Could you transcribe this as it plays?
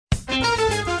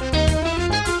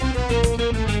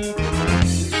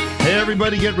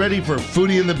everybody, get ready for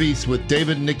Foodie and the Beast with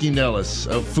David and Nycci Nellis.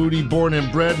 A foodie born and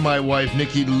bred, my wife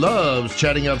Nycci loves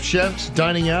chatting up chefs,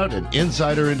 dining out, and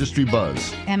insider industry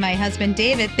buzz. And my husband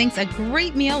David thinks a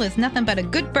great meal is nothing but a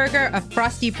good burger, a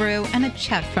frosty brew, and a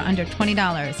check for under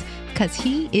 $20. Because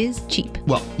he is cheap.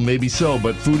 Well, maybe so,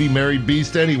 but Foodie married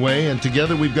Beast anyway, and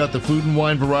together we've got the food and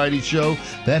wine variety show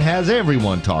that has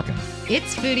everyone talking.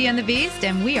 It's Foodie and the Beast,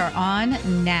 and we are on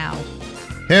now.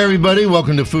 Hey, everybody.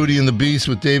 Welcome to Foodie and the Beast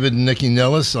with David and Nycci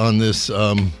Nellis on this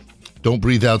Don't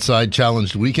Breathe Outside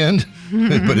challenged weekend.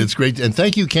 But it's great. And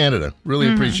thank you, Canada.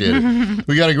 Really appreciate it.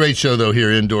 We got a great show, though,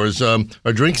 here indoors.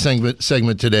 Our drink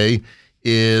segment today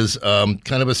is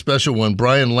kind of a special one.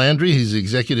 Brian Landry, he's the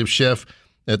executive chef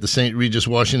at the St. Regis,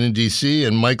 Washington, D.C.,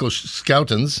 and Michael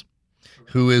Schoutens,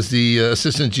 who is the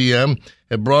assistant GM,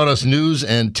 have brought us news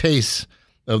and tastes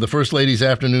of the First Lady's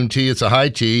afternoon tea. It's a high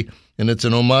tea. And it's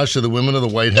an homage to the women of the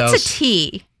White House. It's a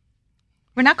tea.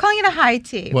 We're not calling it a high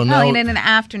tea. We're calling it an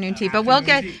afternoon tea. But we'll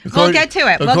get to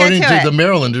it. According to the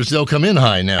Marylanders, they'll come in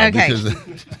high now. Okay.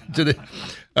 Because today.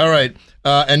 All right.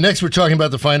 And next, we're talking about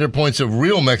the finer points of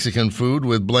real Mexican food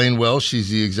with Blaine Welsh. She's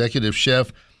the executive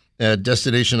chef at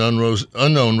Destination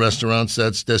Unknown restaurants.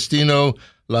 That's Destino,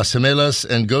 Las Gemelas,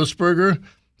 and Ghostburger.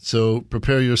 So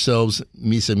prepare yourselves,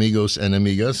 mis amigos and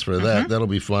amigas, for that. That'll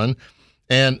be fun.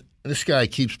 And this guy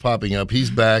keeps popping up.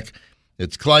 He's back.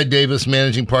 It's Clyde Davis,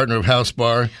 managing partner of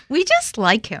Housebar. We just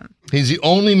like him. He's the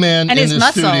only man in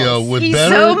the studio with He's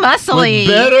so muscly.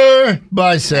 with better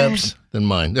biceps than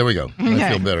mine. There we go. I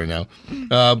feel better now.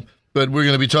 But we're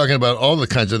going to be talking about all the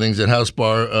kinds of things that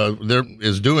Housebar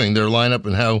is doing, their lineup,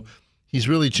 and how he's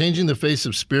really changing the face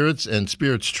of spirits and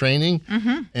spirits training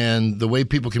and the way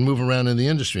people can move around in the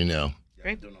industry now.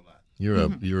 Yeah, doing a lot.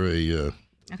 You're a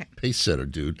pace setter,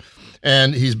 dude.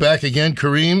 And he's back again.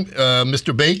 Kareem,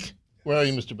 Mr. Bake. Where are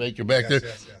you, Mr. Bake? You're back there.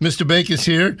 Yes. Mr. Bake is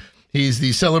here. He's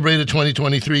the celebrated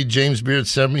 2023 James Beard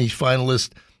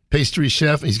semi-finalist pastry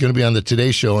chef. He's going to be on the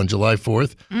Today Show on July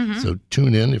 4th. So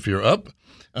tune in if you're up.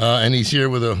 And he's here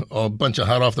with a bunch of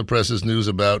hot off the presses news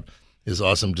about his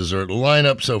awesome dessert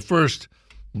lineup. So first,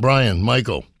 Brian,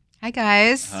 Michael. Hi,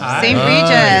 guys. Hi. St. Hi. Regis.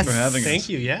 Thanks for having us. Thank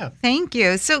you, yeah. Thank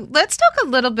you. So let's talk a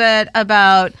little bit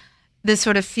about the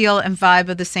sort of feel and vibe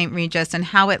of the St. Regis and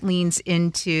how it leans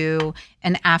into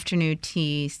an afternoon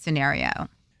tea scenario.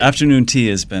 Afternoon tea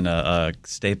has been a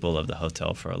staple of the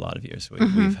hotel for a lot of years.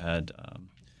 We've had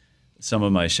some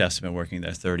of my chefs have been working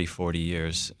there 30, 40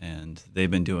 years, and they've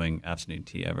been doing afternoon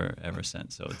tea ever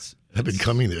since. So I've been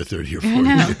coming there 30 or 40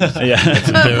 years.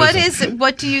 Yeah. But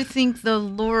what do you think the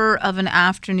lure of an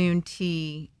afternoon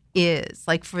tea is?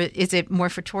 Like, is it more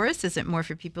for tourists? Is it more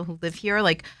for people who live here?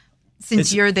 Like,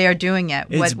 since you're there doing it,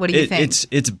 what do you think?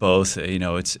 It's both. You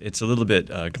know, it's a little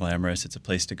bit glamorous. It's a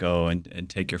place to go and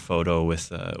take your photo with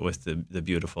the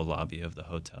beautiful lobby of the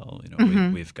hotel. You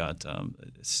know, we've got a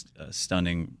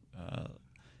stunning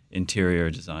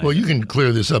interior design. Well, you can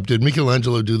clear this up. Did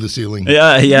Michelangelo do the ceiling?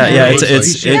 Yeah.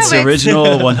 It's Yeah, original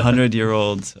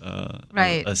 100-year-old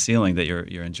Right. a ceiling that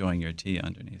you're enjoying your tea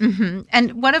underneath.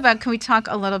 And what about? Can we talk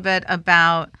a little bit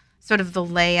about sort of the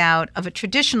layout of a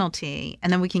traditional tea,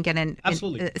 and then we can get in a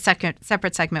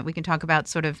separate segment. We can talk about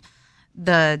sort of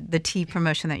the tea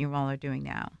promotion that you all are doing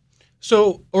now.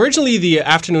 So originally the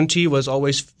afternoon tea was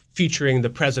always featuring the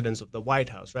presidents of the White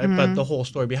House, right? But the whole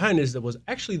story behind it is it was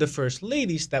actually the first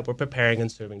ladies that were preparing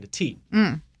and serving the tea.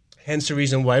 Hence the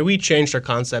reason why we changed our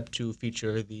concept to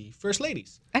feature the first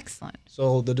ladies. Excellent.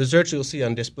 So the desserts you'll see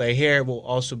on display here will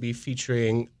also be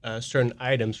featuring certain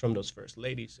items from those first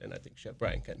ladies, and I think Chef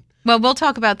Brian can. Well, we'll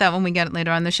talk about that when we get it later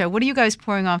on the show. What are you guys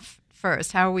pouring off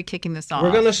first? How are we kicking this off?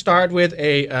 We're going to start with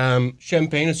a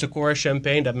champagne, a Sakura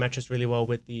champagne that matches really well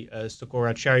with the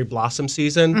Sakura cherry blossom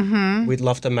season. We'd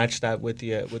love to match that with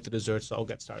the dessert, so I'll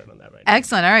get started on that right now.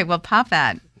 Excellent. All right, well, pop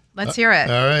that. Let's hear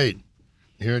it. All right.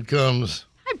 Here it comes.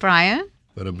 Hi, Brian.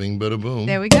 Bada bing, bada boom.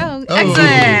 There we go. Oh.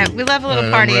 Excellent. We love a little All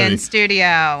right, party I'm ready. in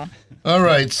studio. All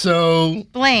right. So,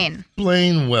 Blaine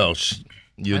Welsh,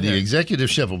 you're the executive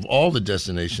chef of all the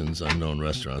Destinations Unknown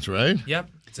restaurants, right? Yep.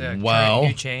 It's a Wow.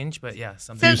 new change, but yeah,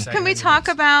 something. So can we talk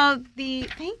about the?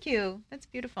 Thank you. That's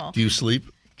beautiful. Do you sleep?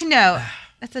 No,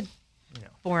 that's a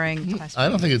boring question. I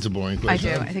don't think it's a boring I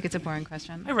question. do. I think it's a boring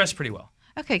question. I rest pretty well.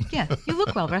 Okay, yeah, you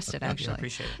look well rested, actually. I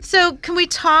appreciate it. So, can we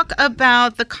talk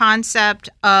about the concept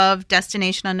of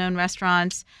Destination Unknown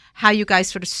Restaurants? How you guys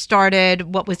sort of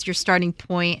started? What was your starting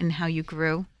point, and how you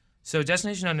grew? So,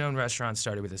 Destination Unknown Restaurant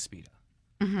started with Espita,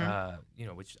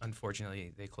 which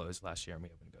unfortunately they closed last year, and we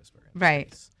opened Ghostburger.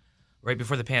 Right. Right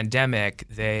before the pandemic,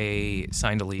 they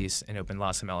signed a lease and opened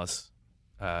Las Gemelas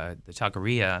the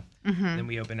taqueria. Then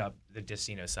we opened up the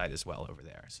Destino side as well over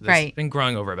there. So that's been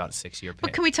growing over about a 6-year period.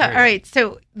 But can we talk? All right,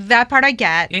 so that part I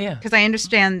get, Yeah. because I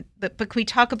understand. But can we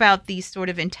talk about the sort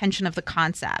of intention of the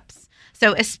concepts?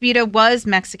 So Espita was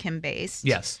Mexican based.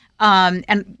 Yes.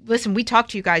 And listen, we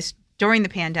talked to you guys during the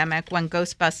pandemic when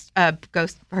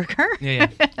Ghostburger. Yeah.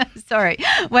 Sorry,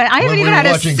 when I haven't we even were had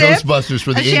a watching sip Ghostbusters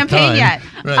for the of 8th champagne time. yet.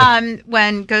 Right.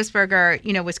 When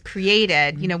Ghostburger, was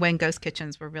created, when ghost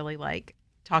kitchens were really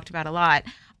talked about a lot.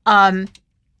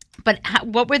 But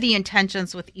what were the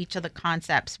intentions with each of the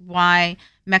concepts? Why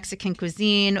Mexican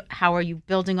cuisine? How are you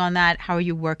building on that? How are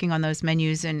you working on those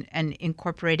menus and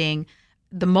incorporating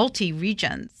the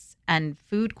multi-regions and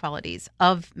food qualities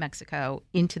of Mexico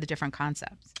into the different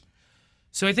concepts?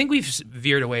 So I think we've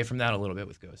veered away from that a little bit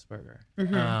with Ghostburger.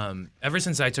 Ever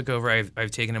since I took over,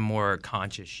 I've taken a more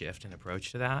conscious shift and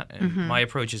approach to that. And my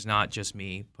approach is not just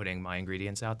me putting my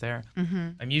ingredients out there.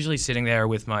 I'm usually sitting there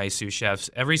with my sous chefs.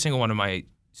 Every single one of my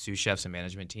sous chefs and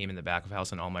management team in the back of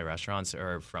house and all my restaurants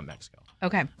are from Mexico.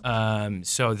 Okay.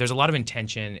 So there's a lot of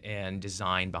intention and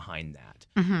design behind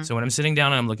that. So when I'm sitting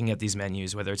down and I'm looking at these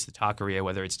menus, whether it's the taqueria,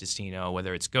 whether it's Destino,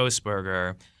 whether it's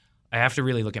Ghostburger, I have to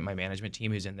really look at my management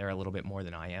team who's in there a little bit more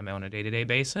than I am on a day-to-day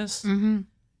basis. And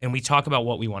we talk about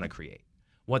what we want to create,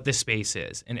 what the space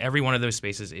is. And every one of those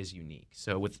spaces is unique.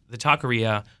 So with the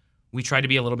taqueria, we try to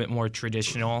be a little bit more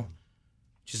traditional,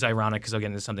 which is ironic because I'll get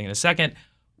into something in a second,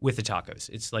 with the tacos.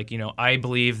 It's like, I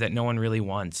believe that no one really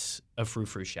wants a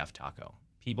frou-frou chef taco.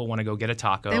 People want to go get a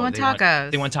taco. They want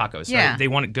tacos. They want tacos. Yeah. Right? They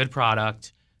want a good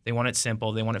product. They want it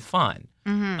simple. They want it fun.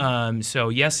 So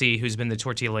Yessie, who's been the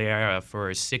tortillera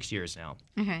for 6 years now,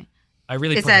 I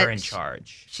really put her in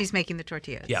charge. She's making the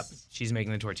tortillas. Yep, she's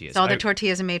making the tortillas. So all the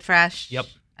tortillas are made fresh. Yep,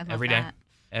 I love every day. that.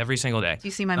 Every single day. Do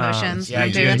you see my motions? Yeah,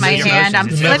 I'm do. doing with my You see your hand. I'm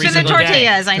motions. It's every flipping the single day.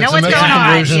 tortillas. I know It's what's a going Mexican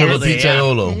on. version of a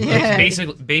Yeah.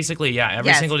 pizzaiolo. Basically, yeah.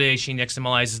 Every Yes. single day she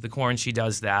nixtamalizes the corn. She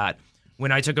does that.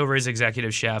 When I took over as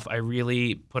executive chef, I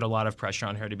really put a lot of pressure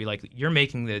on her to be like, you're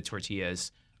making the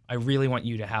tortillas. I really want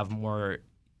you to have more,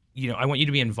 I want you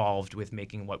to be involved with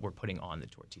making what we're putting on the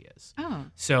tortillas. Oh.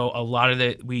 So a lot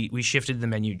of we shifted the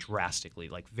menu drastically,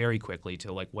 very quickly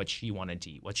to what she wanted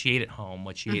to eat, what she ate at home,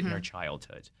 what she ate in her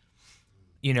childhood.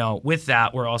 With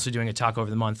that, we're also doing a taco of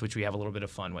the month, which we have a little bit of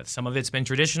fun with. Some of it's been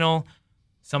traditional,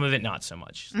 some of it not so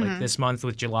much. Like this month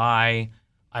with July,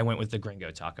 I went with the gringo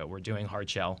taco. We're doing hard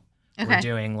shell. Okay. We're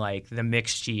doing the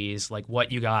mixed cheese,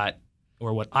 what you got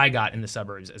or what I got in the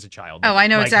suburbs as a child. Oh, I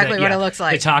know exactly what it looks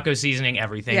like. The taco seasoning,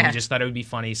 everything. Yeah. We just thought it would be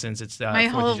funny since it's my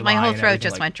 4th of July whole and throat everything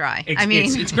just went dry.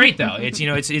 It's great though. It's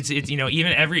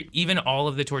even all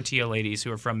of the tortilla ladies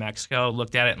who are from Mexico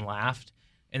looked at it and laughed,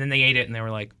 and then they ate it and they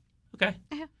were like, okay.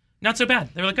 Yeah. Not so bad.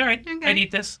 They were like, all right, Okay. I'd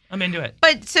eat this. I'm into it.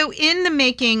 But so in the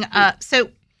making,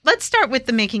 so let's start with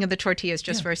the making of the tortillas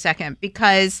just for a second,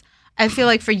 because I feel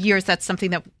like for years that's something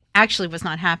that actually was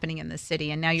not happening in the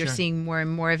city, and now you're seeing more and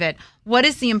more of it. What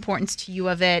is the importance to you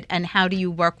of it, and how do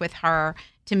you work with her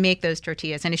to make those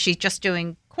tortillas? And is she just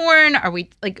doing corn? Are we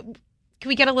can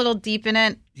we get a little deep in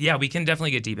it? Yeah, we can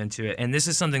definitely get deep into it. And this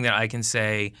is something that I can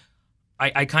say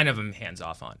I kind of am hands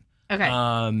off on.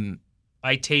 Okay.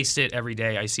 I taste it every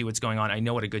day. I see what's going on. I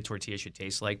know what a good tortilla should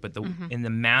taste like, but in the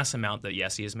mass amount that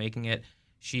Yessie is making it,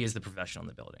 she is the professional in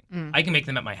the building. I can make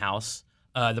them at my house.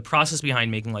 The process behind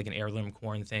making an heirloom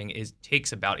corn thing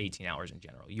takes about 18 hours in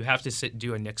general. You have to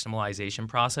do a nixtamalization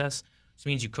process. This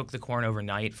means you cook the corn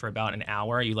overnight for about an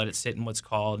hour. You let it sit in what's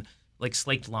called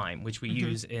slaked lime, which we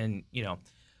use in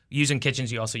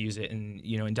kitchens. You also use it in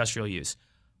industrial use.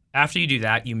 After you do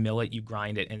that, you mill it, you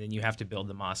grind it, and then you have to build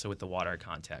the masa with the water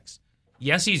context.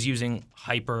 Yessie's using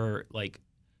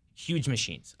huge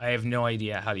machines. I have no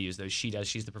idea how to use those. She does.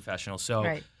 She's the professional.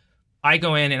 So I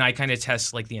go in and I kind of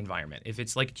test the environment. If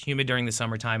it's humid during the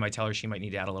summertime, I tell her she might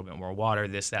need to add a little bit more water,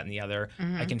 this, that, and the other.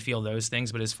 I can feel those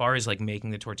things. But as far as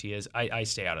making the tortillas, I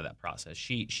stay out of that process.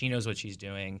 She knows what she's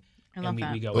doing. I love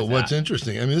that. We go But with what's that.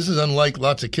 interesting, this is unlike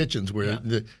lots of kitchens where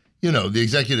the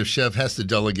executive chef has to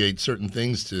delegate certain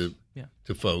things to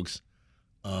folks,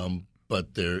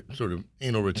 but they're sort of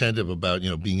anal retentive about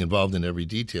being involved in every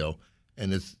detail.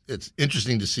 And it's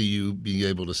interesting to see you being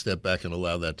able to step back and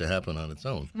allow that to happen on its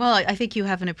own. Well, I think you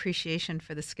have an appreciation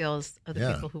for the skills of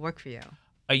the people who work for you.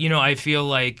 I feel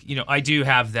like I do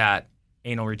have that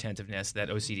anal retentiveness, that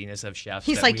OCD-ness of chefs.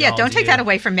 He's like, don't take that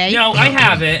away from me. No, I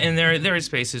have it, and there are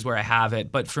spaces where I have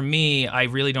it. But for me, I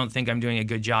really don't think I'm doing a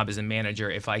good job as a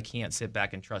manager if I can't sit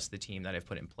back and trust the team that I've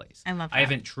put in place. I love that. I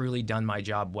haven't truly done my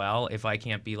job well if I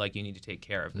can't be you need to take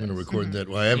care of this. I'm going to record that.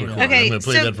 Well, I have recorded. Okay, I'm going to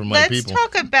play that for my people.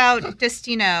 Let's talk about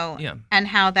Destino and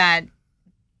how that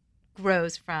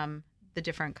grows from the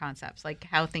different concepts, like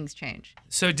how things change?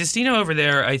 So Destino over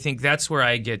there, I think that's where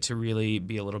I get to really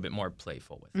be a little bit more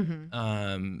playful with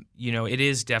it. You know, it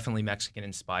is definitely Mexican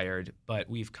inspired, but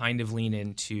we've kind of leaned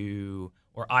into,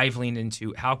 or I've leaned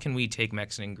into, how can we take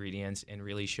Mexican ingredients and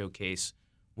really showcase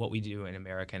what we do in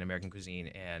America and American cuisine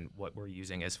and what we're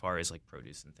using as far as like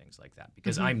produce and things like that,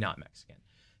 because I'm not Mexican.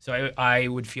 So I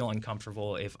would feel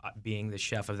uncomfortable if, being the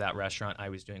chef of that restaurant, I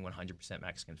was doing 100%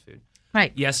 Mexican food.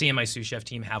 Right. Yessie and my sous chef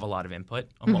team have a lot of input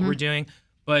on what we're doing,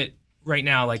 but right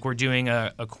now, like, we're doing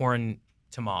a corn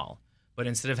tamal, but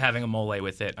instead of having a mole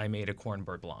with it, I made a corn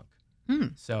beurre blanc.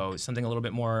 So something a little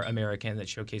bit more American that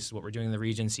showcases what we're doing in the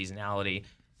region, seasonality,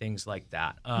 things like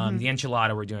that. The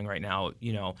enchilada we're doing right now,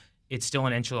 you know, it's still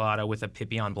an enchilada with a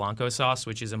pipián blanco sauce,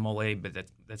 which is a mole, but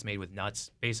that's made with nuts,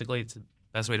 basically. It's the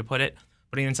best way to put it.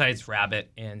 But inside it's rabbit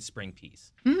and spring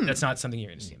peas. That's not something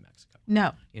you're going to see in Mexico.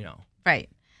 No. You know. Right.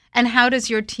 And how does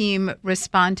your team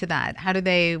respond to that? How do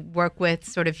they work with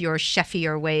sort of your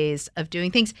chefier ways of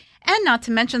doing things? And not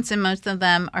to mention, since most of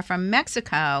them are from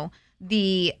Mexico,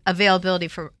 the availability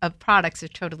of products is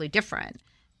totally different.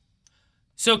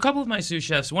 So a couple of my sous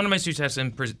chefs, one of my sous chefs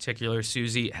in particular,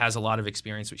 Susie, has a lot of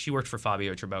experience. She worked for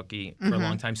Fabio Trabocchi for a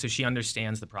long time, so she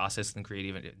understands the process and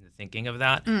creative and the thinking of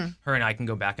that. Her and I can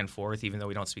go back and forth, even though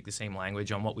we don't speak the same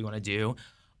language, on what we want to do.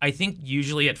 I think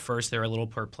usually at first they're a little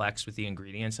perplexed with the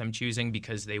ingredients I'm choosing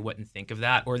because they wouldn't think of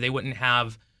that, or they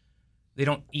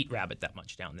don't eat rabbit that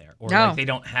much down there, or like they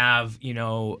don't have, you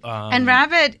know. And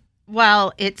rabbit,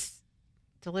 well, it's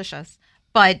delicious,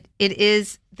 but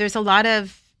there's a lot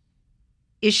of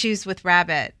issues with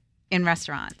rabbit in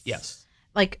restaurants. Yes.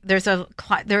 Like there is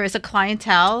a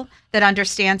clientele that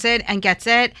understands it and gets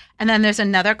it, and then there's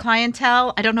another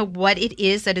clientele. I don't know what it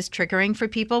is that is triggering for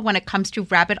people when it comes to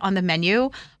rabbit on the menu,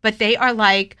 but they are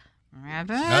like,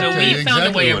 rabbit? So we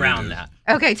found a way around that.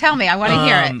 Okay, tell me. I want to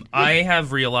hear it. I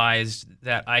have realized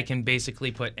that I can basically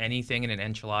put anything in an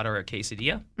enchilada or a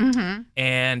quesadilla,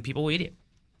 and people will eat it.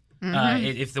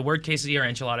 If the word quesadilla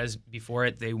or enchilada is before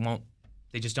it,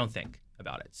 they just don't think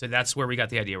about it. So that's where we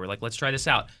got the idea. We're like, let's try this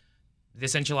out.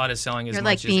 This enchilada is selling as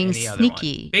much as any other one.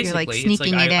 Basically, you're like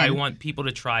sneaking it in. I want people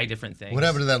to try different things. What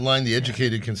happened to that line? The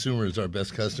educated consumer is our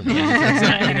best customer.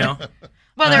 You know.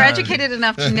 Well, they're educated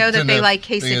enough to know that they like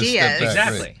quesadillas.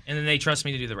 Exactly, right. And then they trust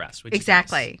me to do the rest. Which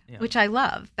exactly, is nice. Which I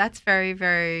love. That's very,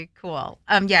 very cool.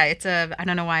 It's I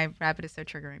don't know why rabbit is so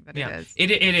triggering, but it is.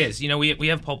 It is. You know, we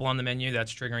have pulpo on the menu.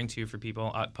 That's triggering too for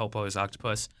people. Pulpo is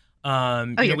octopus.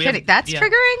 You're kidding? That's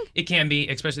triggering? It can be,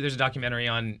 especially there's a documentary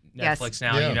on Netflix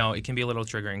now. You know, it can be a little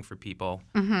triggering for people.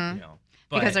 You know,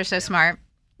 because they're so smart.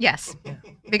 Yes,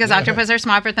 because octopus are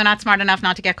smart, but they're not smart enough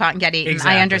not to get caught and get eaten.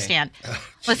 Exactly. I understand.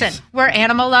 Listen, we're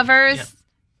animal lovers,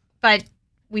 but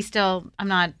I'm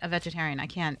not a vegetarian. I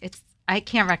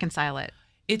can't reconcile it.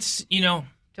 It's, you know,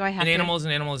 do I have an animal is an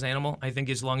animal is an animal. I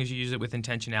think as long as you use it with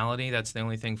intentionality, that's the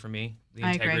only thing for me. The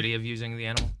integrity of using the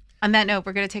animal. On that note,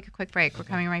 we're going to take a quick break. We're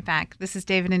coming right back. This is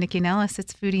David and Nycci Nellis.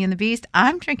 It's Foodie and the Beast.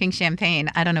 I'm drinking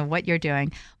champagne. I don't know what you're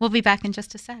doing. We'll be back in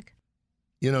just a sec.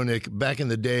 You know, Nick, back in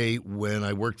the day when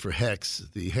I worked for Hex,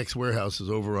 the Hex warehouse is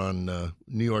over on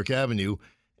New York Avenue,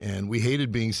 and we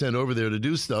hated being sent over there to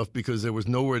do stuff because there was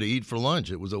nowhere to eat for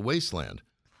lunch. It was a wasteland.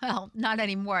 Well, not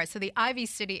anymore. So the Ivy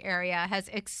City area has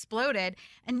exploded.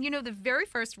 And, you know, the very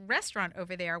first restaurant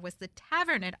over there was the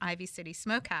Tavern at Ivy City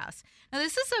Smokehouse. Now,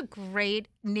 this is a great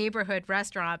neighborhood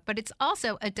restaurant, but it's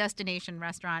also a destination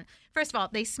restaurant. First of all,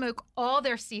 they smoke all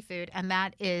their seafood, and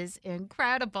that is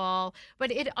incredible.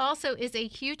 But it also is a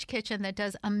huge kitchen that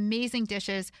does amazing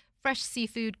dishes, fresh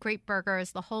seafood, great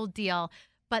burgers, the whole deal.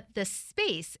 But the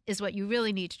space is what you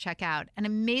really need to check out. An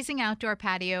amazing outdoor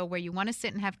patio where you want to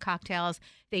sit and have cocktails.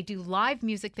 They do live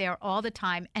music there all the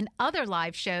time and other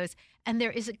live shows. And there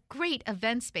is a great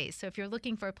event space. So if you're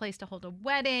looking for a place to hold a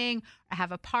wedding or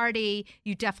have a party,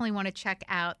 you definitely want to check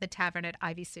out the Tavern at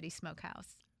Ivy City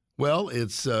Smokehouse. Well,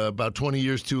 it's about 20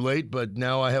 years too late, but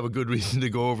now I have a good reason to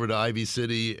go over to Ivy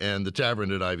City and the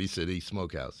Tavern at Ivy City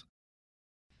Smokehouse.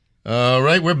 All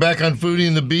right, we're back on Foodie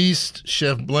and the Beast.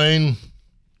 Chef Blaine,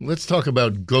 let's talk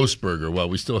about Ghostburger while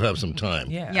we still have some time.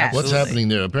 Yeah, yes. What's happening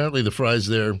there? Apparently the fries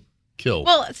there kill.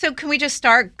 Well, so can we just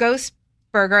start?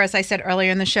 Ghostburger, as I said earlier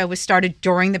in the show, was started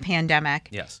during the pandemic.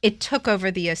 Yes. It took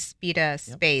over the Aspida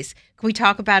space. Can we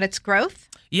talk about its growth?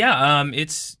 Yeah,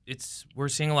 we're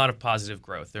seeing a lot of positive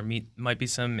growth. There might be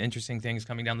some interesting things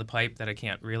coming down the pipe that I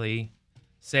can't really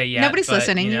say yet. Nobody's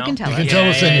listening. You can tell us. You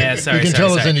can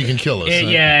tell us and you can kill us.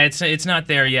 It's not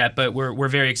there yet, but we're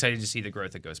very excited to see the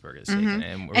growth that Ghostburger is taking.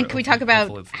 And can we talk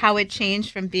about how it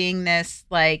changed from being this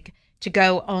like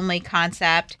to-go only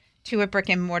concept to a brick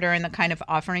and mortar and the kind of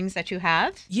offerings that you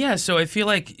have? Yeah, so I feel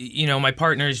like, my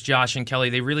partners, Josh and Kelly,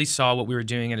 they really saw what we were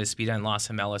doing at Espita and Las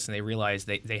Gemelas, and they realized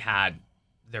they had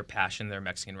their passion, their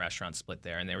Mexican restaurant split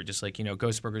there. And they were just like,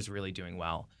 Ghostburger's really doing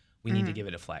well. We need to give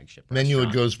it a flagship Menu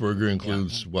restaurant. at Ghostburger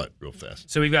includes what, real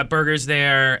fast? So we've got burgers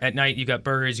there. At night, you got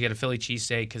burgers. You got a Philly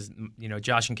cheesesteak because,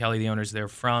 Josh and Kelly, the owners, they're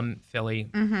from Philly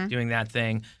doing that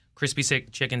thing. Crispy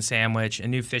chicken sandwich, a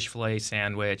new fish fillet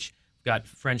sandwich. We've got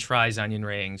French fries, onion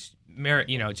rings,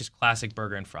 just classic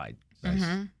burger and fried.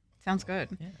 Mm-hmm. Sounds good.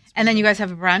 Yeah, and then you guys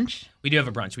have a brunch? We do have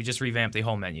a brunch. We just revamped the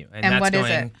whole menu. And that's what is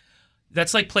it?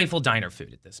 That's like playful diner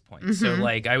food at this point. So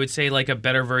I would say like a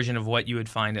better version of what you would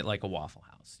find at like a Waffle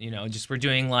House. We're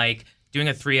doing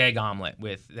a 3-egg omelet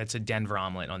that's a Denver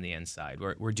omelet on the inside.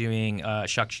 We're doing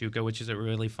shakshuka, which is a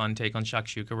really fun take on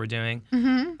shakshuka we're doing.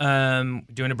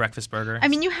 Doing a breakfast burger. I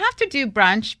mean, you have to do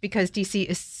brunch because DC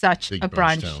is such Big a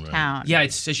brunch town. Right? Yeah,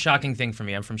 it's a shocking thing for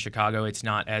me. I'm from Chicago. It's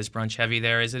not as brunch heavy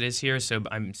there as it is here, so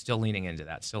I'm still leaning into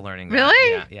that, still learning that.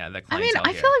 Really? Yeah, the I mean,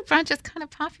 I feel like brunch is kind of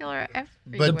popular everywhere.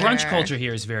 The brunch culture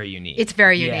here is very unique. It's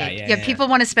very unique. Yeah, people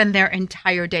want to spend their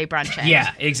entire day brunching.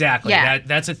 Yeah, exactly. Yeah.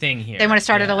 That's a thing here. They want to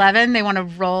start at 11. They want to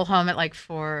roll home at like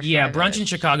 4. Yeah, brunch in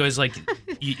Chicago is like.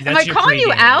 Am I calling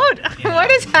you out? Yeah. What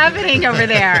is happening over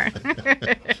there?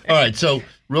 All right, so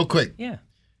real quick. Yeah.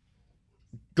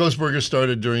 Ghostburger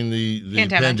started during the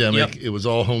pandemic. Yep. It was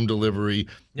all home delivery.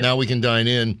 Yep. Now we can dine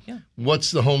in. Yeah.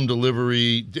 What's the home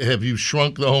delivery? Have you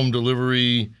shrunk the home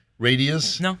delivery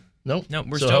radius? No. No?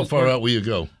 We're so still, how far out will you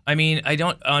go? I mean, I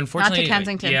don't, unfortunately. Not to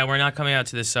Kensington. Yeah, we're not coming out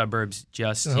to the suburbs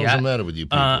just yet. What's the matter with you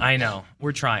people? I know.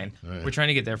 We're trying. Right. We're trying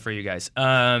to get there for you guys.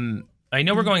 I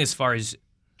know we're going as far as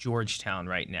Georgetown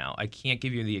right now. I can't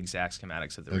give you the exact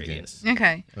schematics of the radius.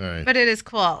 Okay. All right. But it is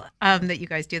cool that you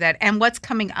guys do that. And what's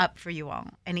coming up for you all?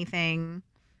 Anything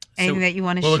that you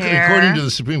want to share? According to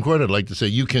the Supreme Court, I'd like to say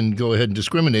you can go ahead and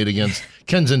discriminate against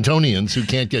Kensingtonians who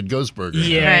can't get Ghostburger.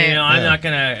 Yeah, right.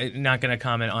 I'm not gonna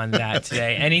comment on that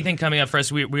today. Anything coming up for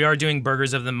us? We are doing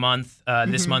burgers of the month.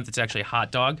 This month it's actually a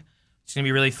hot dog. It's going to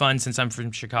be really fun since I'm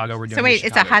from Chicago. We're doing So wait,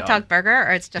 it's a hot dog burger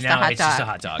or it's just a hot dog? No, it's just a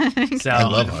hot dog. So I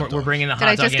love hot dogs. We're bringing the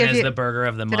hot dog in as the burger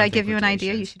of the month. Did I give you an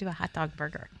idea? You should do a hot dog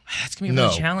burger. That's going to be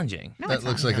really challenging. No, that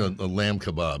looks like a lamb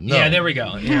kebab. No. Yeah, there we go.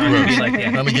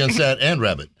 I'm against that and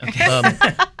rabbit. Okay.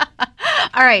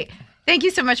 All right. Thank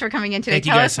you so much for coming in today.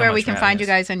 Tell us where we can find you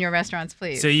guys in your restaurants,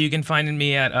 please. So you can find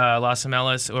me at Las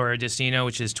Gemelas or Destino,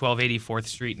 which is 1280 4th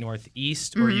Street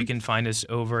Northeast, or you can find us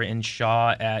over in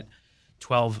Shaw at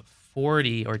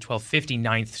 1240 or 1250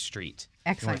 9th Street.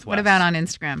 Excellent. Northwest. What about on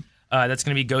Instagram? That's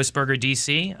going to be Ghostburger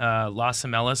DC. Las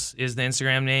Gemelas is the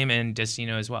Instagram name, and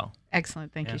Destino as well.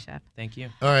 Excellent. Thank you, Chef. Thank you.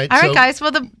 All right, guys.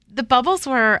 Well, the bubbles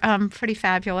were pretty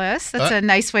fabulous. That's a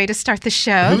nice way to start the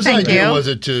show. Whose idea was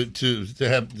it to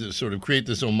have to sort of create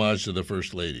this homage to the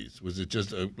First Ladies? Was it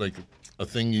just a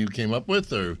thing you came up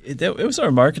with, or it was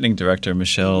our marketing director,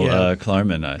 Michelle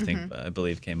Klarman, I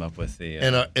believe, came up with the.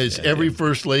 And is every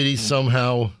First Lady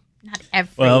somehow? Not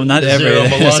every. Well, not every.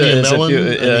 Melania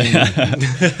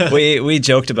Mellon? We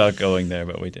joked about going there,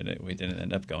 but we didn't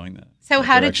end up going there. So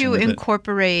how did you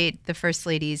incorporate the First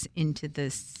Ladies into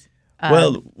this?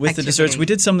 With the desserts, we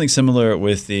did something similar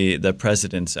with the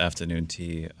President's Afternoon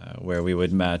Tea, where we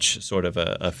would match sort of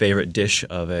a favorite dish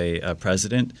of a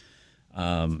president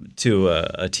to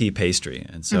a tea pastry.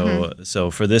 And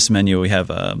so for this menu, we have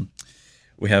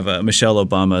Michelle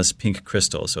Obama's Pink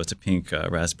Crystal, so it's a pink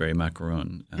raspberry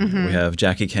macaroon. We have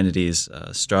Jackie Kennedy's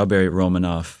Strawberry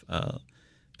Romanoff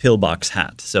pillbox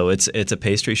hat. So it's a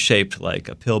pastry shaped like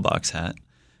a pillbox hat,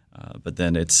 but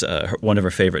then it's one of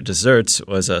her favorite desserts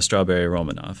was a Strawberry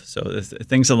Romanoff. So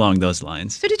things along those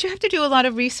lines. So did you have to do a lot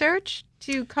of research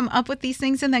to come up with these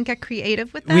things and then get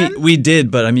creative with them? We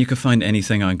did, but you can find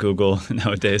anything on Google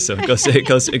nowadays, so it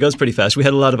goes pretty fast. We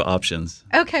had a lot of options.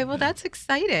 Okay, well that's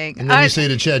exciting. And then you say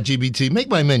to ChatGPT, "Make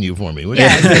my menu for me."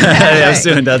 Yes, exactly.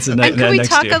 Soon that's the next year. Can we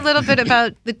talk a little bit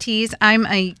about the teas? I'm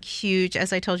a huge,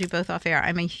 as I told you both off air,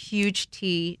 I'm a huge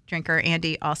tea drinker.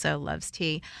 Andy also loves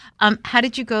tea. How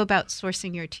did you go about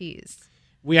sourcing your teas?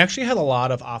 We actually had a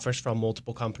lot of offers from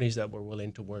multiple companies that were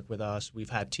willing to work with us.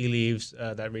 We've had Tea Leaves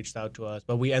that reached out to us,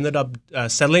 but we ended up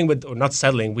settling with, or not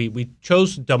settling, we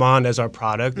chose Dammann as our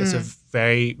product. It's a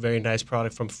very, very nice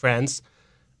product from France.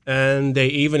 And they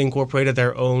even incorporated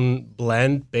their own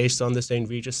blend based on the St.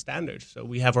 Regis standard. So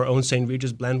we have our own St.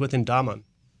 Regis blend within Dammann.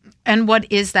 And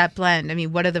what is that blend? I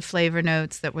mean, what are the flavor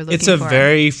notes that we're looking for? It's a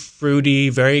very fruity,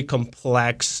 very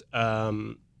complex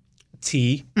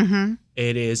tea.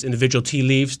 It is individual tea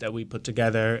leaves that we put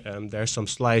together. There's some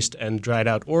sliced and dried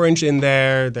out orange in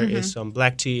there. There is some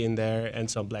black tea in there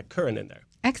and some black currant in there.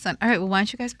 Excellent. All right. Well, why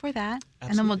don't you guys pour that,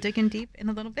 and then we'll dig in deep in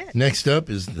a little bit. Next up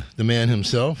is the man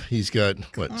himself. He's got,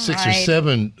 six or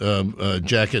seven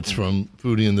jackets from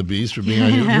Foodie and the Beast for being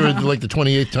on here. You're like the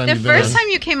 28th time you've been on. The first time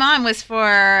you came on was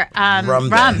for Rum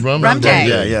Day.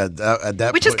 Day. Yeah. At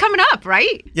that Which point, is coming up,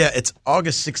 right? Yeah, it's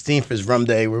August 16th is Rum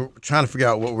Day. We're trying to figure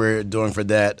out what we're doing for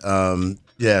that.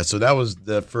 So that was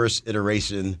the first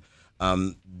iteration.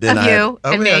 Of you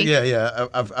and me. Yeah.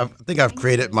 I think I've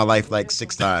created my life like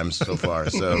 6 times so far.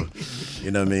 So, you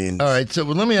know what I mean? All right. So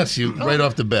let me ask you right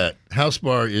off the bat.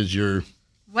 Housebar is your...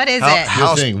 What is it?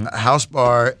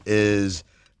 Housebar is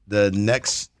the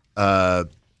next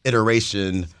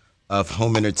iteration of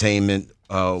home entertainment,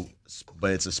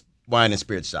 but it's a wine and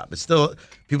spirit shop. It's still,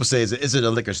 people say, is it a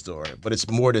liquor store? But it's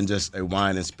more than just a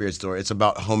wine and spirit store. It's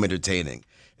about home entertaining.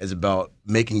 It's about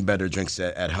making better drinks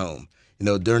at home. You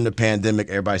know, during the pandemic,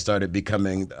 everybody started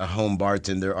becoming a home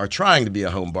bartender or trying to be a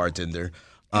home bartender.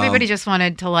 Everybody just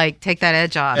wanted to take that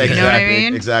edge off. Exactly, you know what I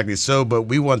mean? Exactly. So, but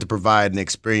we want to provide an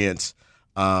experience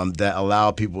that allow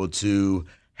people to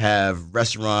have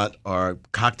restaurant or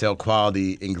cocktail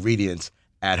quality ingredients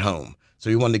at home. So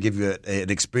we wanted to give you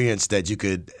an experience that you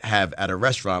could have at a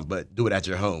restaurant, but do it at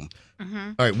your home.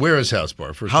 Mm-hmm. All right, where is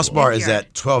Housebar? Housebar is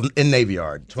at 12 in Navy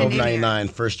Yard, 1299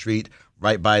 First Street,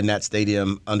 right by Nat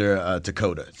Stadium under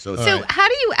Dakota. So how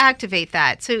do you activate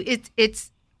that? So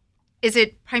is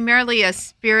it primarily a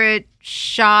spirit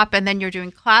shop, and then you're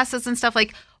doing classes and stuff?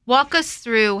 Walk us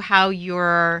through how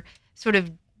you're sort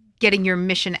of getting your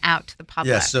mission out to the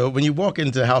public. Yeah. So when you walk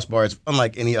into Housebar, it's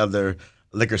unlike any other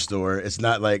liquor store. It's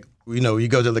not like, you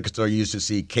go to the liquor store, you used to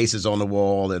see cases on the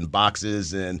wall and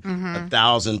boxes and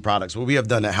 1,000 products. What we have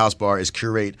done at Housebar is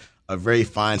curate a very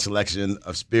fine selection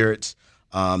of spirits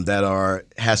that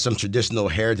has some traditional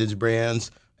heritage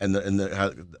brands and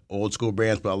the old school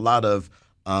brands, but a lot of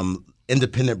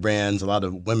independent brands, a lot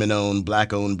of women-owned,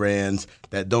 black-owned brands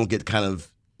that don't get kind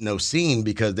of seen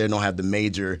because they don't have the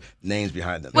major names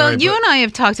behind them. Well, you and I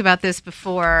have talked about this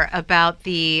before, about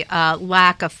the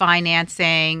lack of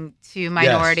financing to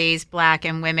minorities, black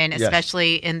and women,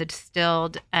 especially in the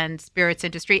distilled and spirits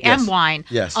industry and wine.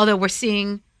 Yes. Although we're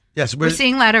seeing we're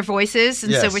seeing louder voices,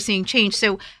 and so we're seeing change.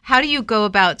 So how do you go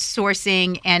about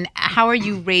sourcing, and how are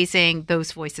you raising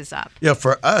those voices up? Yeah,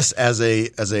 for us as a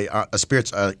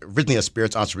spirits, originally a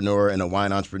spirits entrepreneur and a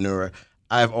wine entrepreneur,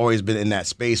 I've always been in that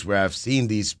space where I've seen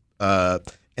these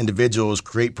individuals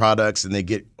create products and they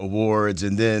get awards,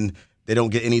 and then they don't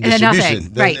get any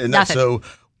distribution. Nothing. So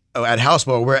at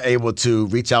Housebar, we're able to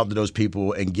reach out to those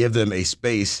people and give them a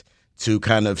space to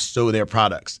kind of show their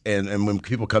products. And when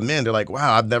people come in, they're like,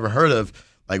 wow, I've never heard of,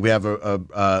 we have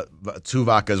two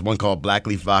vodkas, one called Black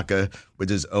Leaf Vodka,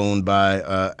 which is owned by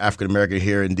African-American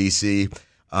here in D.C.,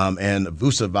 and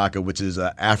Vusa Vodka, which is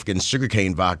African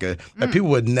sugarcane vodka that people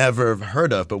would never have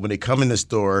heard of. But when they come in the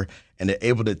store and they're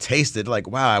able to taste it,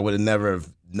 wow, I would have never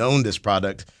have known this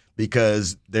product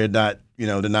because they're not,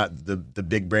 they're not the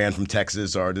big brand from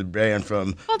Texas or the brand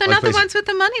from... Well, they're not the ones with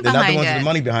the money behind it. They're not the ones with the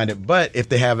money behind it. But if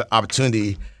they have an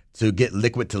opportunity to get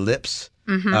liquid to lips,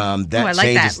 that I like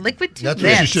changes. that. Liquid to That's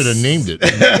lips. what you should have named it.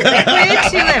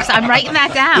 Liquid to lips. I'm writing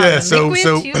that down. Yeah,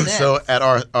 so at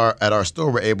our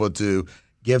store, we're able to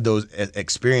give those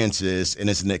experiences, and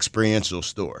it's an experiential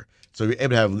store. So we're able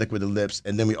to have liquid to lips,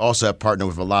 and then we also have partnered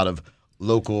with a lot of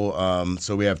local.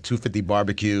 So we have 250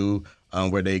 Barbecue,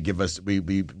 where they give us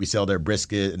we sell their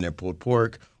brisket and their pulled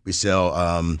pork. We sell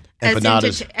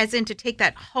empanadas, as in to take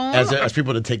that home, as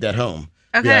people to take that home.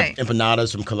 Okay. We have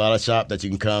empanadas from Colada Shop that you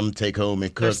can come take home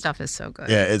and cook. Their stuff is so good.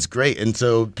 Yeah, it's great, and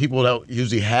so people don't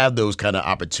usually have those kind of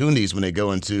opportunities when they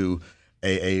go into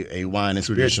a wine and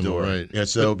spirit store. Right. Yeah,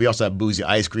 so we also have boozy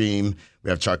ice cream. We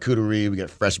have charcuterie. We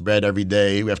get fresh bread every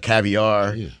day. We have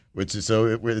caviar, which is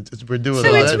we're doing.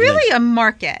 So it's really a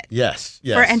market. Yes.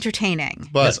 For entertaining.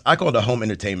 But I call it a home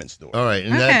entertainment store. all right,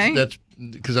 and that's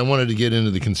because I wanted to get into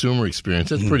the consumer experience.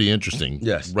 That's pretty interesting.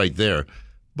 Yes. Right there.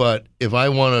 But if I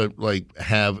want to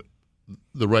have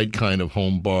the right kind of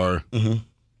home bar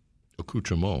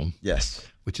accoutrement,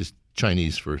 which is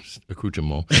Chinese for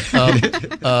accoutrement,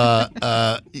 and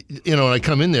I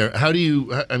come in there. How do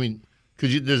you? I mean,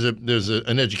 because there's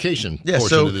an education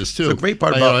portion to this too. The great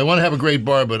part I want to have a great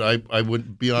bar, but I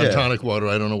would be on tonic water.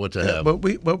 I don't know what to have. But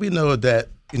we know that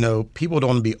people don't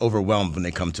want to be overwhelmed when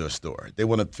they come to a store. They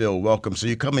want to feel welcome. So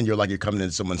you come in, you're coming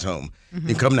into someone's home.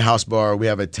 You come to Housebar. We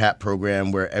have a tap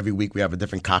program where every week we have a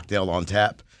different cocktail on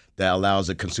tap that allows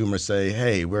a consumer to say,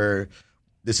 "Hey,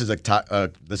 this is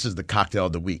the cocktail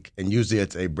of the week," and usually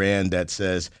it's a brand that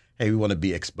says, "Hey, we want to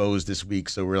be exposed this week,"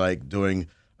 so we're doing,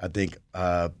 I think,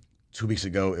 2 weeks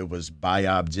ago, it was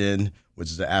Bayab Gin, which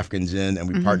is an African gin, and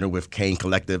we partnered with Kane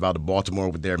Collective out of Baltimore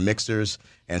with their mixers,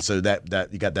 and so that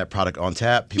you got that product on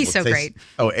tap. People He's so great.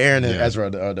 Oh, Aaron and Ezra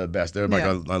are the best. They're like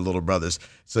our little brothers.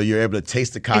 So you're able to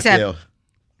taste the cocktail.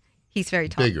 He's very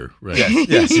tall. Bigger, right?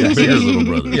 Yes. Bigger little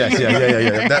brother. Yes.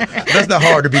 That's not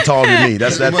hard to be taller than me.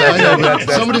 That's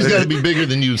Somebody's got to be bigger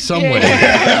than you somewhere,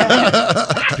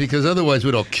 because otherwise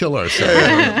we'd all kill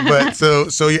ourselves.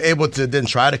 But so you're able to then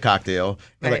try the cocktail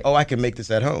and like, oh, I can make this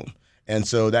at home, and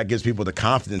so that gives people the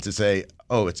confidence to say,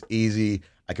 oh, it's easy.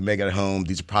 I can make it at home.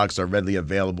 These products are readily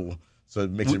available, so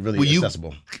it makes it really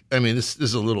accessible. I mean, this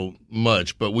is a little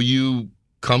much, but will you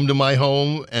come to my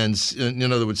home and,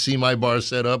 in other words, see my bar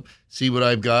set up, see what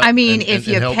I've got? I mean, if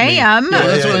you pay them. Yeah,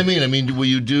 that's what I mean. I mean, will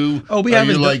you do? Oh, we have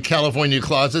like California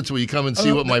Closets? Will you come and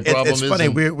see what my problem is? It's funny.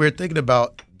 We're thinking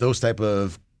about those type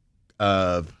of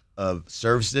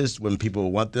services when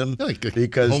people want them,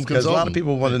 because a lot of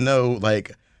people want to know,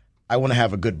 like, I want to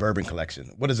have a good bourbon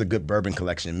collection. What does a good bourbon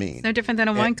collection mean? It's no different than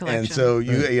a wine collection. And so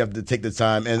you have to take the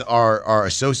time. And our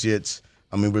associates,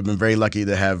 I mean, we've been very lucky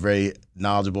to have very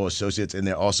knowledgeable associates, and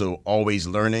they're also always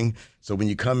learning. So when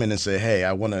you come in and say, hey,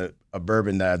 I want a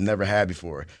bourbon that I've never had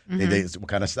before, they what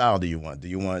kind of style do you want? Do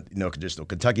you want, just a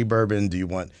Kentucky bourbon? Do you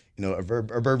want, a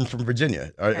bourbon from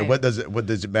Virginia? Or what does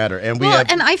it matter? And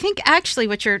and I think actually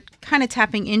what you're kind of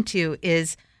tapping into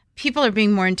is people are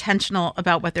being more intentional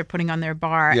about what they're putting on their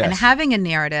bar and having a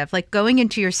narrative, like going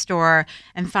into your store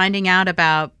and finding out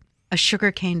about a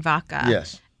sugarcane vodka.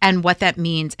 Yes. And what that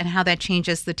means and how that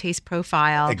changes the taste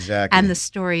profile and the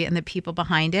story and the people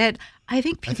behind it. I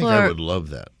think I would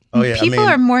love that. Oh, yeah. People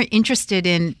are more interested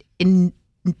in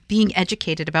being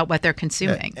educated about what they're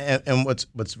consuming. And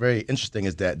what's very interesting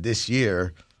is that this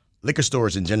year, liquor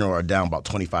stores in general are down about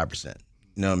 25%.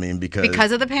 You know what I mean?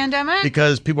 Because of the pandemic?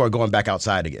 Because people are going back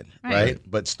outside again, right?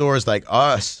 But stores like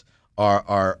us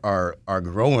are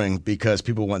growing because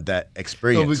people want that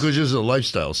experience. No, because it's a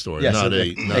lifestyle store, not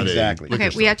exactly. Okay,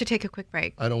 we have to take a quick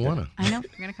break. I don't want to. I know.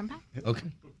 We're going to come back. Okay.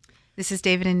 This is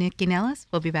David and Nycci Nellis.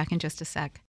 We'll be back in just a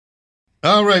sec.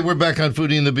 All right, we're back on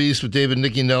Foodie and the Beast with David and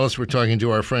Nycci Nellis. We're talking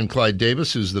to our friend Clyde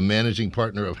Davis, who's the managing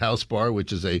partner of Housebar,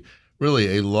 which is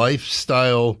really a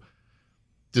lifestyle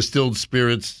distilled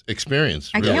spirits experience.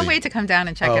 I can't wait to come down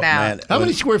and check it out. Man. How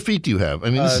many square feet do you have? I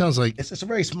mean, this sounds like... It's a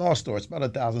very small store. It's about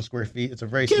 1,000 square feet. It's a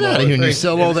very Get small... Get out of here and you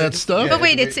sell all that stuff? But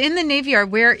wait, it's in the Navy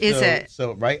Yard. Where is it?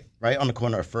 So right on the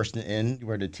corner of First and Inn,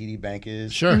 where the TD Bank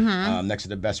is. Sure. Next to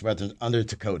the Best Restaurant, under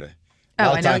Dakota. A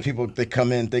lot of times people, they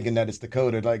come in thinking that it's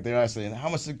Dakota. Like, they're saying, how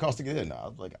much does it cost to get in? I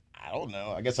was like, I don't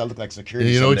know. I guess I look like security.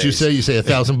 You know what you say? You say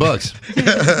 $1,000.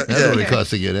 That's what it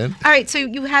costs to get in. All right, so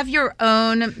you have your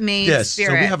own made spirits.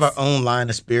 So we have our own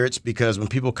line of spirits, because when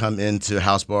people come into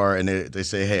Housebar and they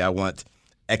say, hey, I want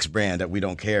X brand that we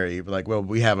don't carry, we're like, well,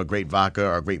 we have a great vodka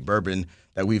or a great bourbon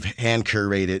that we've hand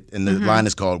curated, and the line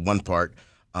is called One Part.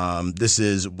 This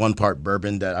is 1 part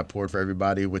bourbon that I poured for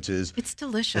everybody, which is... It's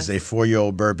delicious. It's a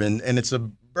 4-year-old bourbon, and it's a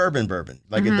bourbon.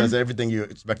 Like, it does everything you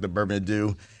expect a bourbon to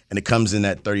do, and it comes in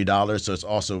at $30, so it's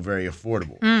also very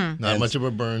affordable. Not much of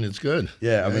a burn. It's good.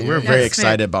 Yeah, I mean, we're very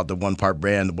excited about the 1 part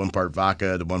brand, the 1 part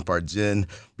vodka, the 1 part gin.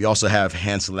 We also have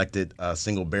hand-selected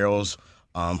single barrels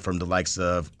from the likes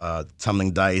of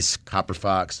Tumbling Dice, Copper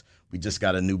Fox. We just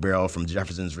got a new barrel from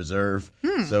Jefferson's Reserve.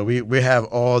 So we have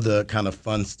all the kind of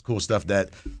fun, cool stuff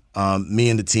that me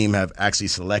and the team have actually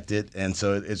selected. And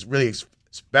so it's really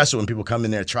special when people come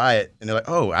in there, try it, and they're like,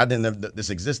 oh, I didn't know this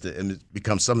existed. And it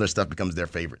becomes, some of their stuff becomes their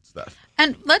favorite stuff.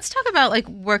 And let's talk about like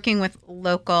working with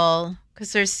local,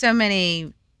 because there's so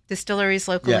many distilleries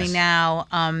locally now.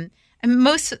 And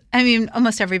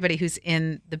almost everybody who's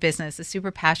in the business is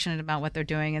super passionate about what they're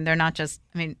doing. And they're not just,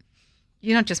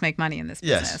 you don't just make money in this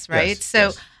business, right?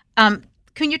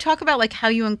 Can you talk about like how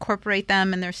you incorporate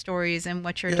them and their stories and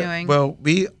what you're doing? Well,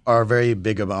 we are very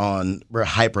big we're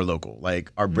hyper local.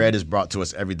 Like, our bread is brought to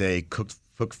us every day, cooked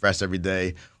fresh every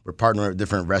day. We're partnering with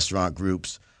different restaurant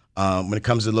groups. When it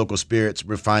comes to local spirits,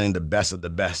 we're finding the best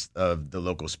of the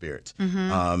local spirits.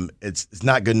 It's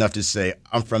not good enough to say,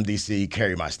 I'm from D.C.,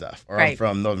 carry my stuff, or I'm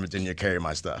from Northern Virginia, carry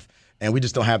my stuff. And we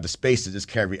just don't have the space to just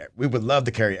carry. We would love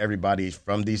to carry everybody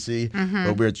from D.C.,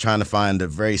 but we're trying to find the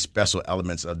very special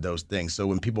elements of those things. So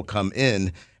when people come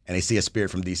in and they see a spirit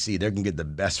from D.C., they're going to get the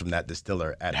best from that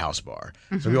distiller at Housebar.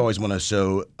 So we always want to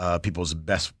show people's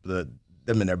best, them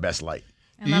in their best light.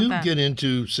 Do you get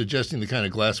into suggesting the kind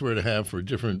of glassware to have for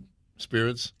different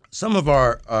spirits? Some of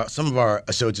our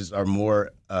associates are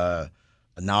more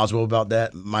knowledgeable about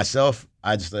that. Myself,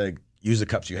 I just use the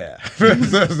cups you have.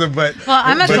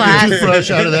 I'm a glass. Too fresh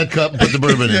out of that cup and put the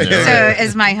bourbon in there. So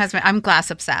is my husband. I'm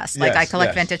glass obsessed. Like, I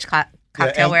collect vintage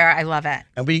Cocktailware, I love it.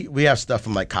 And we have stuff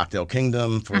from like Cocktail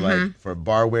Kingdom for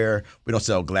barware. We don't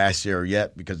sell glassware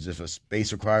yet because it's just a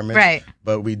space requirement. Right.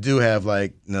 But we do have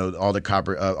like all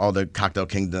the Cocktail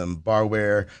Kingdom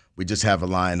barware. We just have a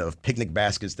line of picnic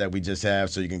baskets that we just have,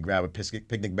 so you can grab a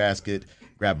picnic basket,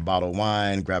 grab a bottle of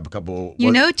wine, grab a couple.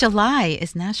 July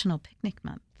is National Picnic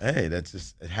Month. Hey,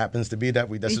 it happens to be that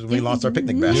this is when we launched our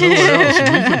picnic basket. You know what else?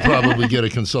 We could probably get a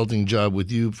consulting job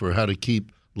with you for how to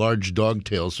keep large dog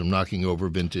tails from knocking over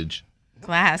vintage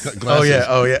Glass. glasses.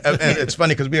 Oh yeah. And it's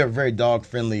funny because we are a very dog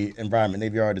friendly environment.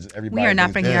 Navy Yard is everybody. We are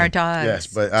not bringing our dogs yes,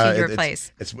 but, to your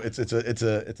place. It's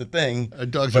a thing.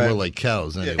 Dogs are more like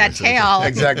cows. Anyway, That tail.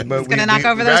 Exactly. But it's going to knock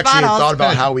over we those actually bottles. thought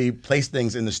about how we place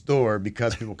things in the store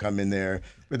because people come in there.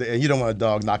 And you don't want a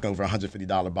dog knocking over a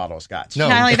 $150 bottle of scotch. No.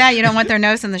 Not only that, you don't want their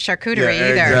nose in the charcuterie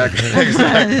either.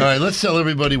 Exactly. All right, let's tell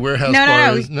everybody where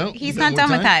Housebar is. No, he's Is not more done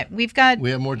with time? that. We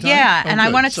have more time? Yeah, Oh, and I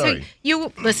good. wanted to Sorry.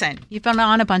 say, listen, you've been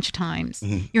on a bunch of times.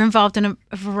 You're involved in a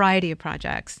variety of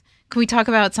projects. Can we talk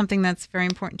about something that's very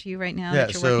important to you right now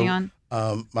that you're working on?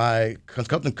 My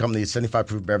consulting company is 75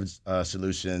 Proof Beverage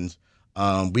Solutions.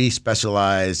 We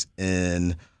specialize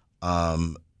in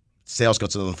sales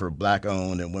consulting for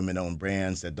Black-owned and women-owned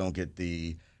brands that don't get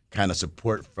the kind of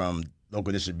support from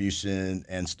local distribution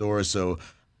and stores. So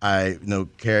my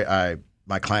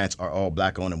clients are all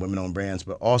Black-owned and women-owned brands,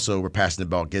 but also we're passionate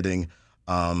about getting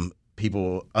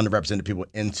underrepresented people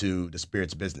into the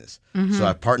spirits business. So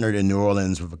I partnered in New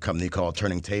Orleans with a company called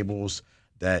Turning Tables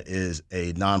that is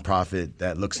a nonprofit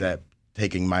that looks at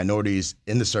taking minorities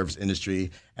in the service industry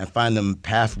and find them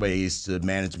pathways to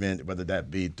management, whether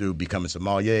that be through becoming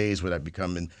sommeliers, whether that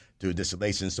becoming through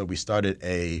distillation. So we started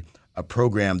a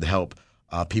program to help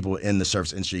people in the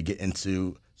service industry get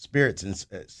into spirits and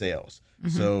sales.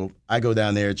 So I go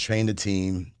down there, train the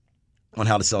team on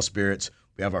how to sell spirits.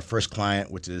 We have our first client,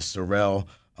 which is Sorel,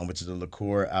 which is a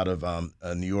liqueur out of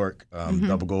New York,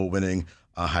 double gold winning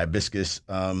hibiscus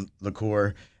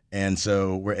liqueur. And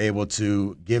so we're able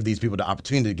to give these people the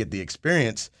opportunity to get the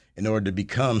experience in order to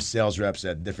become sales reps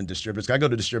at different distributors. I go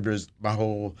to distributors my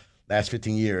whole last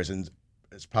 15 years, and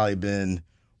it's probably been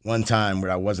one time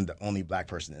where I wasn't the only Black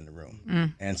person in the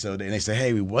room. And so they say,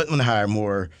 hey, we want to hire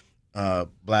more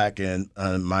Black and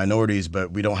minorities,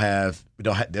 but we don't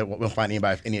find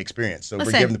anybody with any experience. So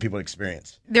we're giving the people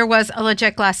experience. There was a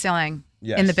legit glass ceiling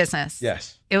in the business.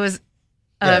 Yes. It was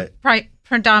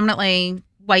predominantly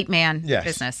white man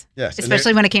business. Yes.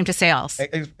 Especially when it came to sales.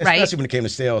 Especially when it came to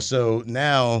sales. So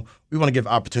now we want to give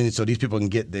opportunities so these people can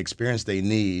get the experience they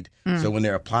need. So when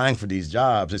they're applying for these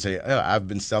jobs, they say, oh, I've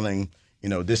been selling,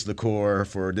 this liqueur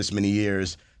for this many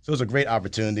years. So it's a great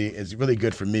opportunity. It's really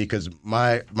good for me because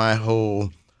my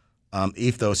whole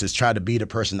ethos is try to be the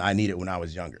person I needed when I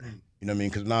was younger. You know what I mean?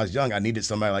 Because when I was young, I needed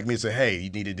somebody like me to say, hey,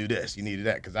 you need to do this, you need to do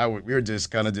that. Because we were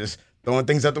just kind of just throwing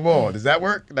things at the wall. Does that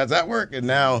work? Does that work? And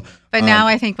now... But now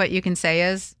I think what you can say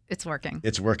is it's working.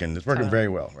 It's working. It's working very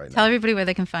well right now. Tell everybody where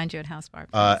they can find you at Housebar.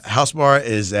 Housebar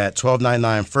is at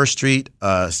 1299 First Street,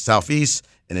 Southeast,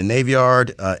 in the Navy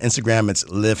Yard. Instagram, it's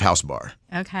Live Housebar.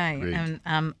 Okay.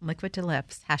 And Liquid to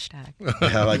Lips, hashtag.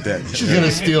 I like that. She's going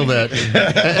to steal that.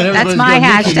 That's my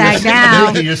hashtag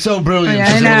now. You're so brilliant.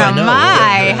 I know,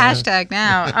 my hashtag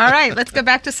now. All right, let's go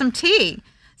back to some tea.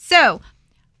 So,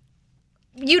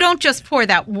 you don't just pour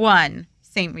that one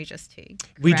St. Regis tea,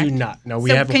 correct? We do not. No, we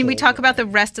so have. Can we talk about the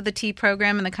rest of the tea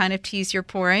program and the kind of teas you're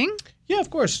pouring? Yeah, of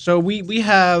course. So we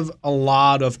have a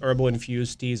lot of herbal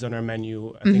infused teas on our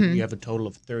menu. I think we have a total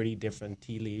of 30 different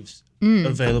tea leaves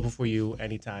available for you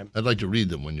anytime. I'd like to read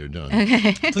them when you're done.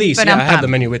 Okay. Please, I have the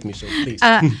menu with me, so please.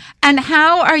 And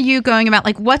how are you going about,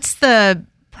 what's the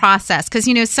process?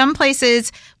 Because, some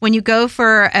places, when you go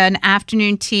for an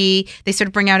afternoon tea, they sort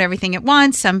of bring out everything at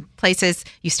once. Some places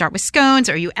you start with scones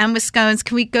or you end with scones.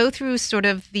 Can we go through sort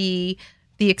of the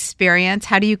experience?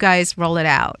 How do you guys roll it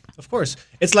out? Of course.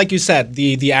 It's like you said,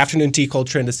 the afternoon tea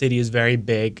culture in the city is very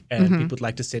big, and people would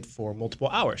like to sit for multiple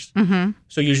hours.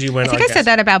 So usually when I think I said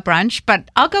that about brunch, but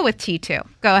I'll go with tea too.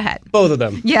 Go ahead. Both of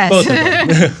them. Yes. Both of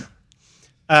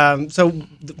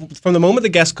them. From the moment the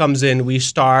guest comes in, we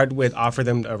start with offer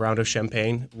them a round of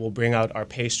champagne. We'll bring out our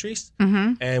pastries,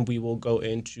 and we will go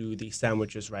into the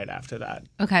sandwiches right after that.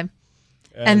 Okay.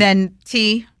 And then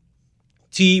tea?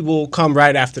 Tea will come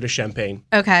right after the champagne.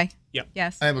 Okay. Yeah.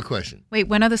 Yes. I have a question. Wait,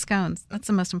 when are the scones? That's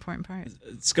the most important part.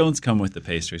 Scones come with the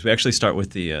pastries. We actually start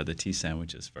with the tea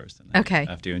sandwiches first. And okay.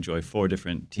 After you enjoy 4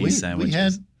 different tea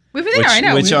sandwiches. We were there, I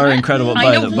know. Which are incredible,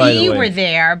 I know by the way. we were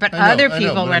there, but other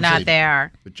people were not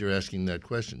there. But you're asking that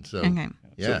question, so okay.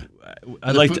 Yeah. So,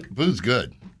 I'd like to. Food's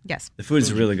good. Yes. The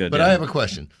food's really good. But I have a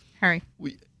question. Hurry.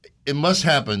 it must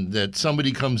happen that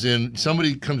somebody comes in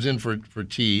for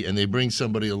tea, and they bring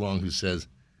somebody along who says,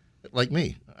 like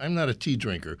me, I'm not a tea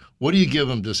drinker. What do you give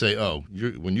them to say,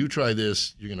 when you try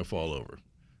this, you're going to fall over?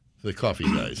 The coffee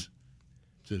guys.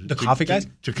 Coffee guys?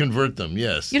 To convert them,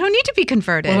 yes. You don't need to be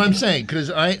converted. Well, I'm saying,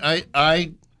 because I'm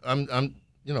I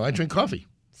drink coffee.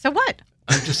 So what?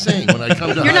 I'm just saying, when I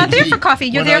come to You're not there for coffee,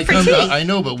 you're there for tea. I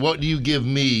know, but what do you give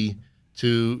me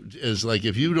as like,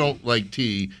 if you don't like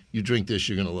tea, you drink this,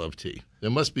 you're going to love tea. There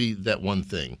must be that one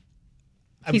thing.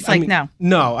 He's like, no.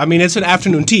 No, I mean, it's an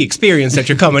afternoon tea experience that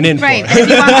you're coming in right. for.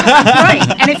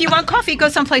 And if you want coffee, go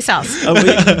someplace else. We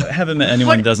haven't met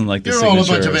anyone who doesn't like the signature. You're all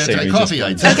a bunch of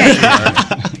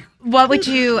anti-coffeites. Okay. What would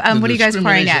you? What are you guys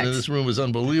pouring next? In this room is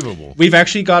unbelievable. We've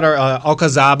actually got our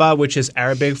Alcazaba, which is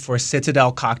Arabic for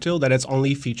Citadel cocktail, that is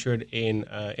only featured in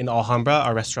Alhambra,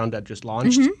 our restaurant that just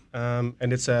launched, and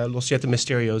it's a Los Siete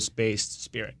Misterios based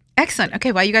spirit. Excellent.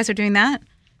 Okay, while you guys are doing that,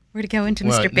 we're going to go into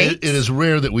Mr. Bates. It is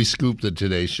rare that we scoop the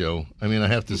Today Show. I mean, I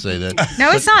have to say that. No,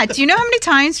 it's not. Do you know how many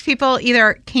times people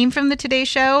either came from the Today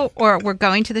Show or were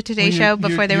going to the Today Show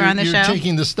before they were on the show? You're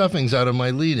taking the stuffings out of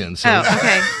my lead-in. So. Oh,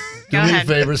 okay. Do me a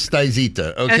favor, stai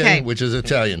zitta, okay? Which is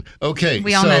Italian. Okay.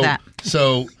 We all know that.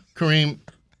 So, Kareem,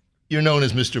 you're known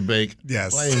as Mr. Bake.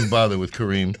 Yes. Why even bother with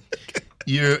Kareem?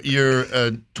 You're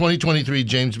a 2023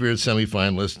 James Beard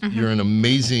semifinalist. You're an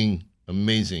amazing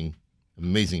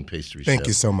pastry chef. Thank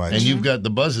you so much. And you've got the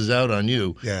buzz is out on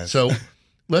you. Yes. So,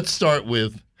 let's start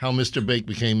with how Mr. Bake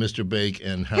became Mr. Bake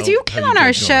and how. Because you came on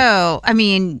our show, I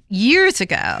mean, years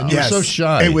ago. And you were so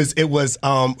shy. It was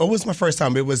my first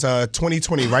time. It was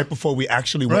 2020, right before we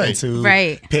actually went into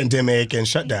pandemic and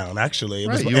shutdown. Actually,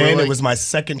 it was my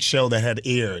second show that had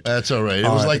aired. That's all right. It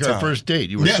was like our first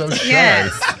date. You were so shy.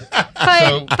 Yes.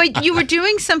 But you were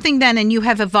doing something then, and you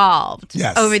have evolved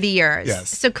over the years.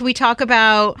 Yes. So can we talk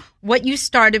about what you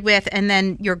started with and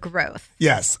then your growth?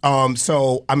 Yes.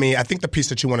 So, I mean, I think the piece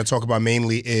that you want to talk about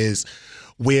mainly is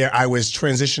where I was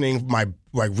transitioning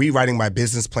rewriting my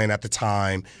business plan at the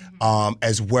time,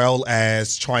 as well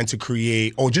as trying to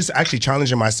create, or just actually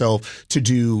challenging myself to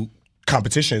do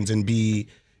competitions and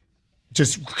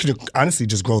honestly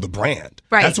just grow the brand.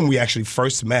 Right. That's when we actually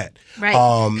first met. Right.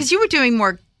 Because you were doing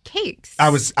more cakes. I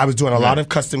was doing a lot of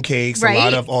custom cakes, a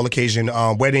lot of all occasion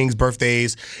weddings,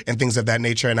 birthdays, and things of that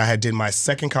nature. And I did my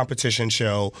second competition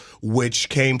show, which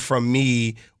came from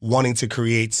me wanting to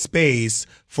create space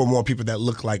for more people that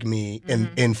look like me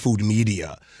in food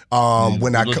media.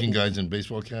 When looking guys in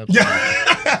baseball caps.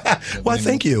 Yeah. Well,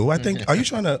 thank you. Are you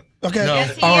trying to? Okay. No.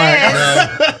 Yes, all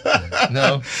right.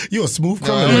 No. You're a smooth No,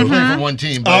 criminal. I was playing for one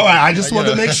team. But all right. I just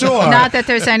wanted to make sure. Not that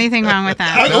there's anything wrong with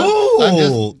that.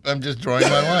 I'm just drawing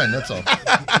my line. That's all.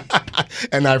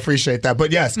 And I appreciate that.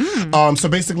 But yes, so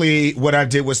basically what I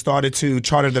did was started to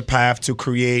charter the path to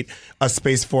create a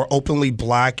space for openly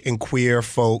Black and queer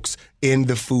folks in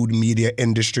the food media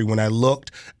industry. When I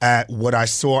looked at what I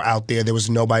saw out there was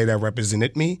nobody that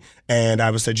represented me. And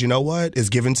I said, you know what? It's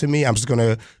given to me. I'm just going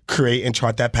to create and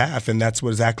chart that path. And that's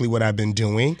exactly what I've been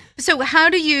doing. So how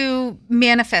do you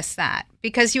manifest that?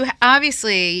 Because you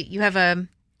obviously you have a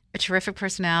terrific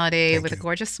personality with a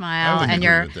gorgeous smile, and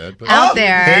you're out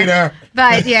there. Hater.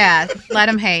 But yeah, let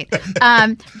him hate.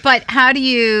 But how do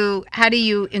you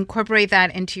incorporate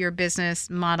that into your business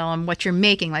model and what you're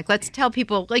making? Like, let's tell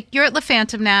people, like, you're at La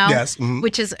Phantom now, yes,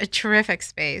 which is a terrific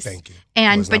space. Thank you.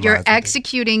 But you're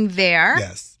executing there.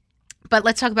 Yes. But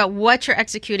let's talk about what you're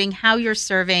executing, how you're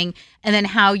serving, and then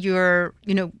how you're,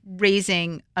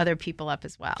 raising other people up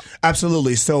as well.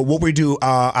 Absolutely. So what we do,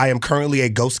 I am currently a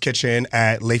ghost kitchen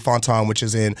at Le Fontaine, which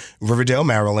is in Riverdale,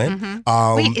 Maryland.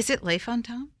 Wait, is it Le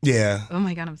Fontaine? Yeah. Oh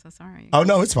my God, I'm so sorry. Oh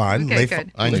no, it's fine. Okay,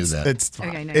 good. I knew that. It's fine.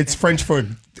 Okay, no, it's French for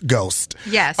ghost.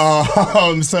 Yes.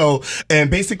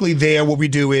 And basically there, what we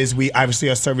do is we obviously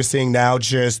are servicing now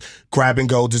just grab and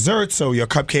go desserts. So your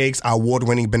cupcakes, our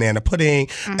award-winning banana pudding,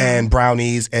 and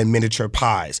brownies and miniature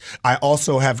pies. I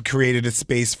also have created a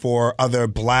space for other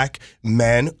Black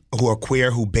men who are queer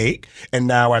who bake, and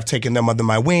now I've taken them under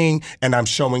my wing and I'm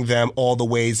showing them all the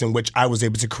ways in which I was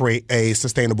able to create a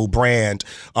sustainable brand,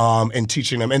 and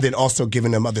teaching them, and then also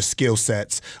giving them other skill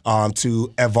sets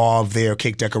to evolve their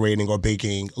cake decorating or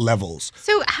baking levels.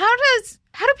 So how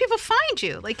do people find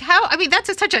you? Like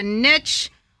that's such a niche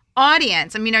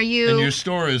audience. I mean, are you? And your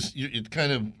store is it's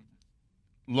kind of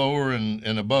lower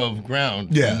and above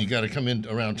ground. Yeah. And you got to come in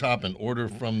around top and order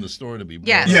from the store to be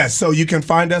brought. Yes. So you can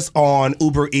find us on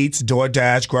Uber Eats,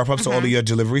 DoorDash, Grubhub, so all of your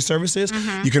delivery services.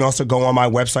 You can also go on my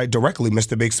website directly,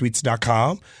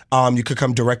 MrBakesweets.com. You could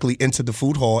come directly into the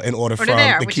food hall and order from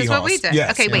there, the which kiosk. is what we did.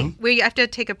 Yes. Okay, wait. We have to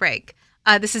take a break.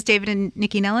 This is David and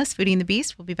Nycci Nellis, Foodie and the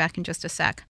Beast. We'll be back in just a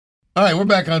sec. All right, we're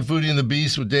back on Foodie and the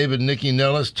Beast with David and Nycci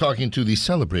Nellis talking to the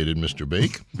celebrated Mr.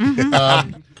 Bake.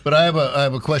 But I have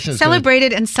a question.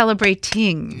 Celebrated and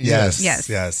celebrating. Yes.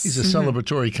 He's a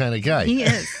celebratory kind of guy. He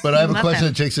is. But I have a question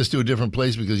that takes us to a different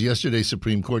place because yesterday's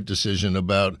Supreme Court decision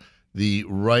about the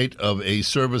right of a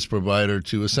service provider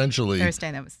to essentially...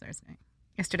 That was Thursday.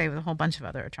 Yesterday was a whole bunch of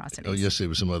other atrocities. Oh, yesterday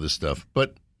was some other stuff.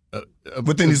 But...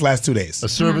 within these last 2 days. A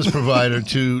service provider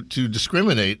to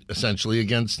discriminate essentially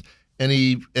against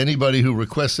anybody who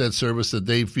requests that service that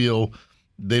they feel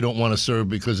they don't want to serve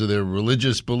because of their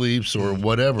religious beliefs or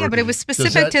whatever. Yeah, but it was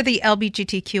specific to the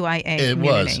LGBTQIA community. It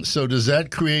was. So does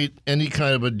that create any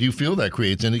kind of do you feel that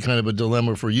creates any kind of a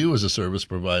dilemma for you as a service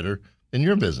provider in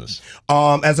your business?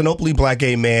 As an openly Black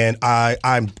gay man,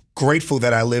 I'm grateful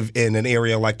that I live in an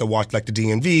area like the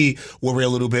DMV, where we're a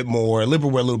little bit more liberal,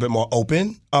 we're a little bit more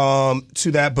open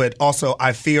to that. But also,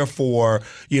 I fear for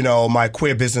my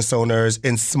queer business owners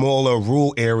in smaller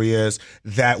rural areas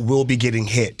that will be getting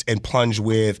hit and plunged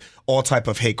with all type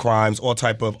of hate crimes, all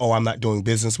type of I'm not doing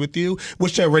business with you,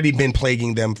 which had already been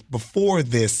plaguing them before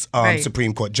this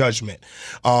Supreme Court judgment.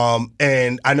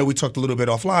 And I know we talked a little bit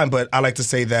offline, but I like to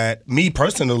say that me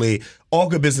personally, all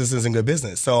good business isn't good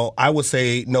business. So I would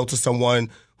say no to someone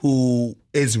who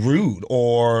is rude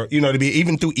or, to be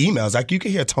even through emails. Like you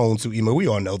can hear tones through email. We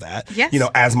all know that. Yes.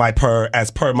 As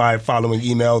per my following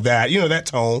email that, that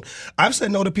tone. I've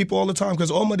said no to money all the time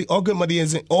because all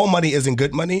money isn't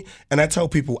good money. And I tell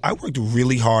people I worked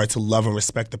really hard to love and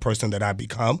respect the person that I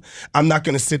become. I'm not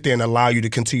going to sit there and allow you to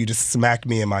continue to smack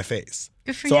me in my face.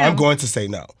 Good for you. So I'm going to say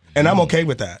no. And I'm okay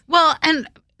with that. Well, and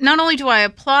not only do I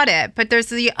applaud it, but there's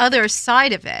the other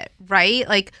side of it, right?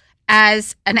 Like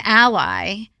as an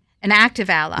ally, an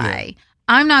active ally,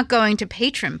 I'm not going to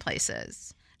patron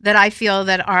places that I feel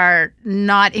that are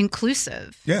not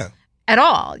inclusive at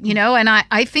all, and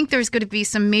I think there's going to be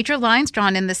some major lines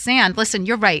drawn in the sand. Listen,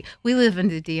 you're right. We live in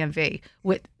the DMV.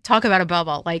 Talk about a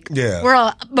bubble.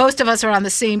 Most of us are on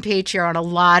the same page here on a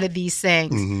lot of these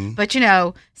things. Mm-hmm. But,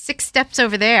 6 steps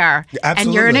over there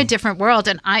and you're in a different world.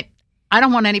 And I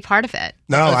don't want any part of it.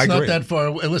 No, I agree. It's not that far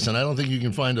away. Listen, I don't think you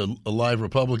can find a live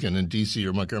Republican in D.C.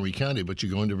 or Montgomery County, but you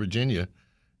go into Virginia,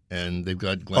 and they've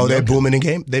got Glenn they're Duncan. booming and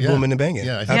game. They're booming and banging.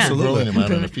 Yeah, I think they're growing them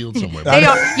out on the field somewhere. They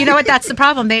are. You know what? That's the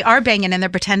problem. They are banging, and they're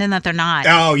pretending that they're not.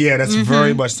 Oh, yeah, that's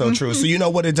very much so true. So you know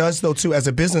what it does, though, too, as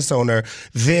a business owner,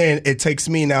 then it takes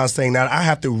me now saying that I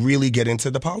have to really get into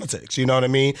the politics. You know what I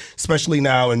mean? Especially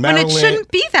now in Maryland. And it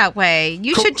shouldn't be that way.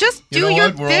 You should just do your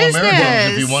business. We're all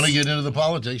Americans. If you want to get into the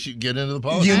politics, you get into the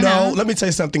politics. Let me tell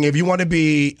you something. If you want to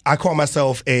be, I call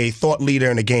myself a thought leader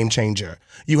and a game changer.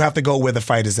 You have to go where the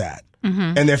fight is at.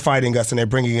 Mm-hmm. And they're fighting us and they're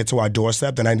bringing it to our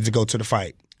doorstep, then I need to go to the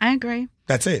fight. I agree.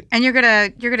 That's it. And you're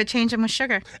gonna change them with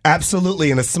sugar. Absolutely,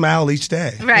 and a smile each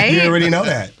day. Right? You already know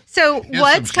that. So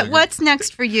what's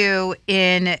next for you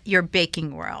in your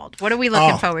baking world? What are we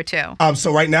looking forward to?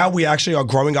 So right now we actually are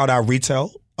growing out our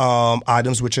retail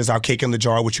items, which is our cake in the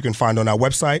jar, which you can find on our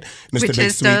website, Mr. Which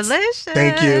is delicious.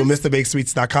 Thank you,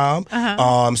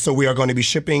 MrBakeSweets.com. So we are going to be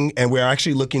shipping, and we're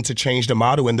actually looking to change the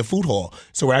model in the food hall.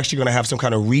 So we're actually going to have some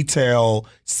kind of retail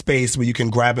space where you can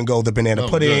grab and go the banana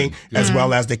pudding as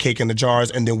well as the cake in the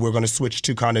jars, and then we're going to switch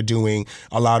to kind of doing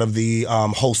a lot of the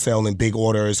wholesale and big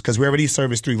orders because we already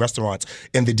service 3 restaurants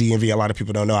in the DMV. A lot of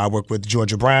people don't know. I work with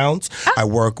Georgia Brown's. I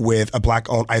work with a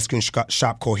Black-owned ice cream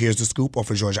shop called Here's the Scoop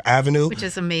off of Georgia Avenue. Which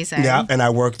is amazing. Yeah, and I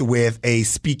worked with a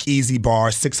speakeasy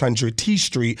bar, 600 T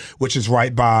Street, which is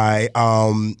right by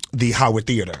the Howard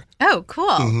Theater. Oh, cool.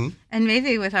 Mm-hmm. And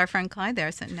maybe with our friend Clyde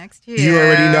there sitting next to you. You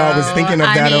already know. I was thinking of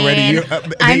that already.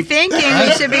 I'm thinking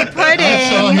we should be putting... I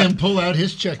saw him pull out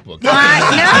his checkbook. No,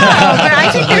 but I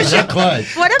think there should... Clyde.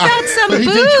 What about some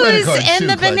booze in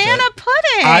the banana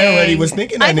pudding? I already was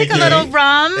thinking that, I think a little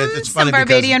rum, some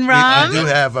Barbadian rum. I do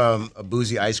have a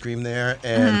boozy ice cream there,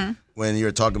 and... When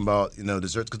you're talking about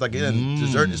desserts, because again,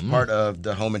 dessert is part of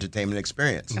the home entertainment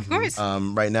experience. Of course.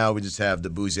 Right now we just have the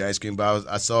boozy ice cream, but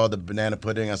I saw the banana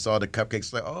pudding, I saw the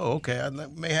cupcakes. Like, oh, okay, I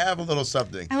may have a little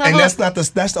something. And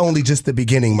that's only just the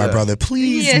beginning, my brother.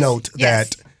 Please note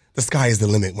that the sky is the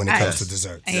limit when it comes to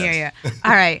desserts. I hear you.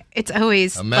 All right, it's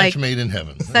always a match made in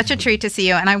heaven. Such a treat to see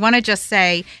you, and I want to just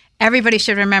say, everybody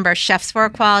should remember Chefs for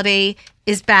Equality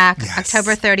is back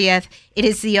October 30th. It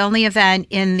is the only event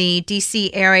in the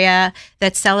D.C. area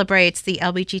that celebrates the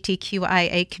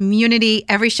LGBTQIA community.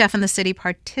 Every chef in the city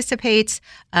participates,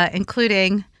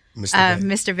 including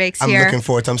Mr. Bake's here. I'm looking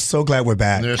forward to it. I'm so glad we're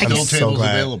back. There are still tables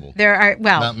available. There are,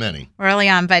 not many. Early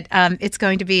on, but it's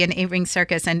going to be an 8-ring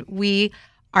circus, and we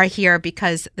are here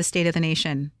because the state of the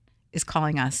nation is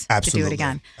calling us Absolutely. to do it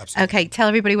again. Absolutely. Okay, tell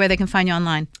everybody where they can find you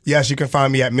online. Yes, you can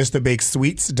find me at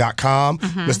MrBakeSweets.com,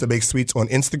 Mr. Bake Sweets on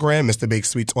Instagram, Mr. Bake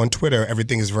Sweets on Twitter.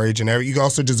 Everything is very generic. You can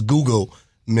also just Google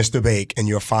Mr. Bake, and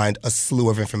you'll find a slew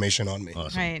of information on me.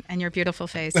 Awesome. Right, and your beautiful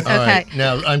face. All Okay. right.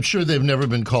 Now, I'm sure they've never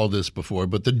been called this before,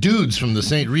 but the dudes from the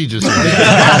St. Regis.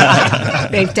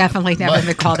 They've definitely never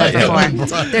been called that Mike,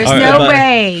 before. There's no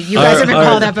way you guys have been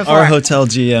called that before. Our hotel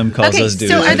GM calls us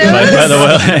dudes. So are by the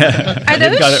way. are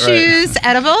those shoes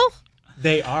edible?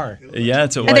 They are. Yeah,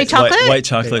 it's a they chocolate? white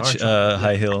chocolate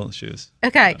high heel shoes.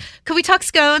 Okay. Could we talk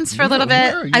scones for a little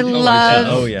bit? Where are you I going? love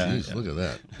Oh, yeah. Jeez, look at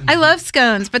that. I love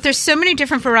scones, but there's so many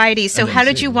different varieties. So how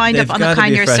did you wind up on the gotta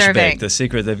kind be you're fresh serving? Baked. The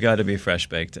secret, they've got to be fresh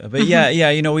baked. But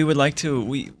yeah, we would like to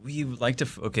we would like to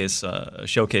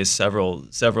showcase several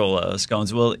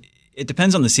scones. Well, it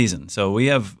depends on the season. So we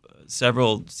have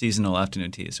several seasonal afternoon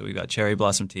teas. So we've got cherry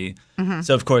blossom tea.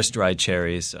 So of course dried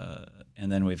cherries,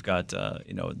 and then we've got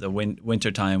the winter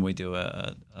time we do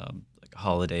a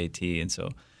holiday tea, and so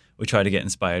we try to get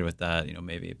inspired with that.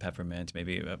 Maybe peppermint,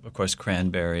 maybe of course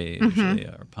cranberry, usually,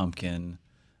 or pumpkin,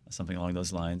 something along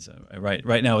those lines.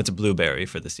 Right now it's a blueberry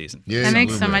for the season. Yeah, That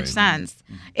makes so blueberry. much sense.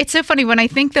 It's so funny. When I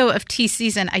think, though, of tea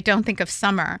season, I don't think of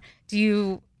summer. Do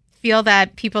you feel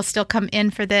that people still come in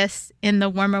for this in the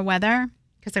warmer weather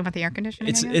because they want the air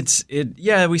conditioning?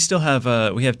 Yeah, we still have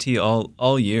we have tea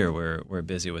all year. We're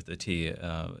busy with the tea.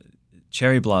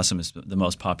 Cherry blossom is the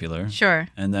most popular. Sure.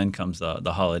 And then comes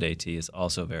the holiday tea is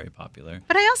also very popular.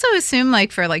 But I also assume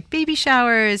for baby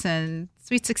showers and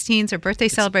sweet 16s or birthday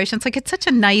celebrations, it's such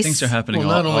a nice. Things are happening Well,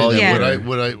 not all only year.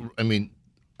 that,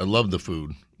 I love the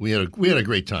food. We had a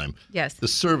great time. Yes. The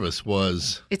service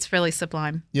was. It's really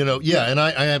sublime. Yeah, and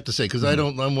I have to say, because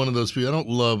I'm one of those people. I don't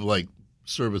love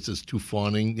service that's too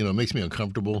fawning. It makes me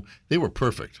uncomfortable. They were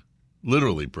perfect.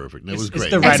 Literally perfect. And it was great.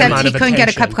 the right Except amount he of couldn't get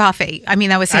a cup attention. of coffee. I mean,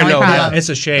 that was the I only know. problem. Yeah, it's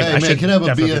a shame. Hey, I man, should can I have a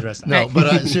definitely beer? address that. No,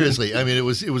 but seriously,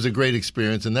 it was a great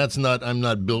experience, and I'm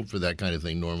not built for that kind of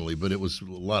thing normally, but it was a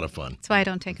lot of fun. That's why I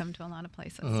don't take them to a lot of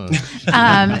places.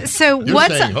 So You're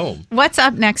staying home. what's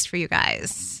up next for you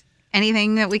guys?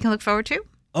 Anything that we can look forward to?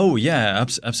 Oh yeah,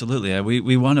 absolutely.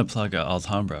 We want to plug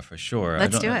Alhambra for sure.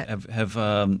 Let's do it.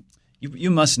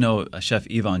 You must know Chef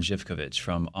Ivan Živković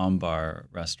from Housebar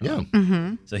restaurant. Yeah.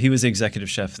 Mm-hmm. So he was the executive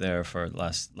chef there for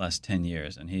last 10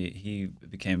 years, and he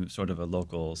became sort of a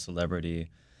local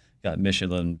celebrity. Got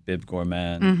Michelin Bib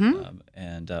Gourmand,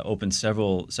 and opened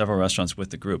several restaurants with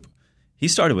the group. He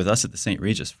started with us at the St.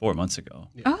 Regis 4 months ago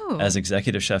as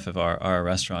executive chef of our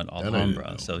restaurant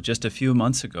Alhambra. So just a few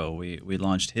months ago, we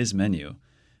launched his menu.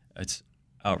 It's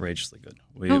outrageously good.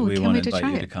 We want to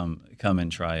invite you to come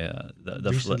and try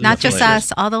the Not just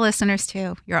flavors. us, all the listeners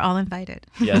too. You're all invited.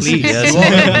 Yes, Please. please. We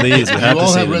have You to all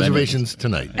see have the menu. reservations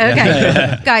tonight.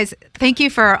 Okay. Guys, thank you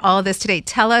for all of this today.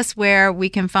 Tell us where we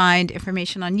can find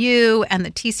information on you and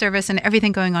the tea service and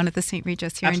everything going on at the St.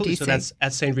 Regis here Absolutely. in D.C. So that's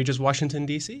at St. Regis Washington,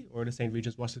 D.C. or to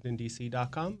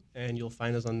stregiswashingtondc.com, and you'll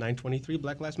find us on 923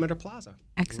 Black Lives Matter Plaza,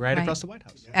 right across the White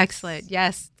House. Excellent.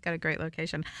 Yes, it's got a great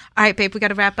location. All right, babe, we got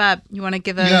to wrap up. You want to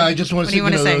give a... Yeah, I just want to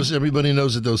say, say? everybody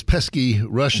knows that those pesky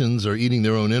Russians are eating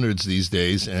their own innards these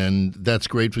days, and that's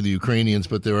great for the Ukrainians,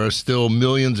 but there are still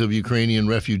millions of Ukrainian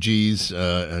refugees,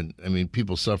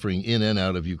 people suffering in and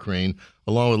out of Ukraine,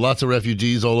 along with lots of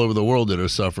refugees all over the world that are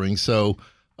suffering. So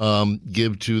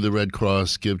give to the Red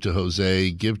Cross, give to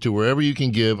Jose, give to wherever you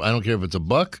can give. I don't care if it's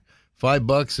 $1,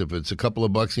 $5, if it's a couple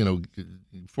of bucks,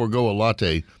 forego a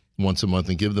latte once a month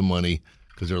and give the money,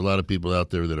 because there are a lot of people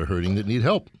out there that are hurting that need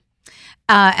help.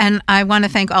 And I want to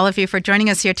thank all of you for joining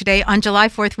us here today on July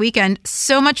 4th weekend.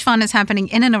 So much fun is happening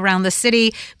in and around the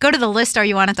city. Go to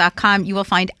thelistareyouwantit.com. You will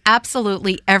find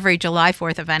absolutely every July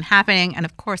 4th event happening. And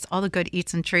of course, all the good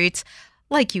eats and treats,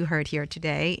 like you heard here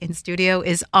today in studio,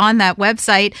 is on that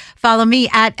website. Follow me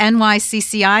at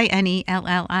NYCCI,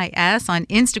 NELLIS on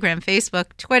Instagram,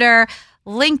 Facebook, Twitter,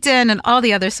 LinkedIn, and all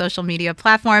the other social media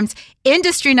platforms.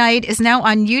 Industry Night is now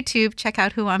on YouTube. Check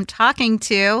out who I'm talking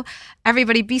to.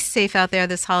 Everybody be safe out there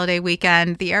this holiday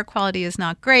weekend. The air quality is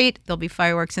not great. There'll be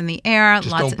fireworks in the air.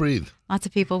 Just don't breathe. Lots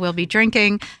of people will be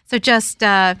drinking. So just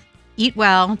eat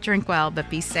well, drink well, but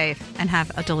be safe and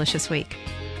have a delicious week.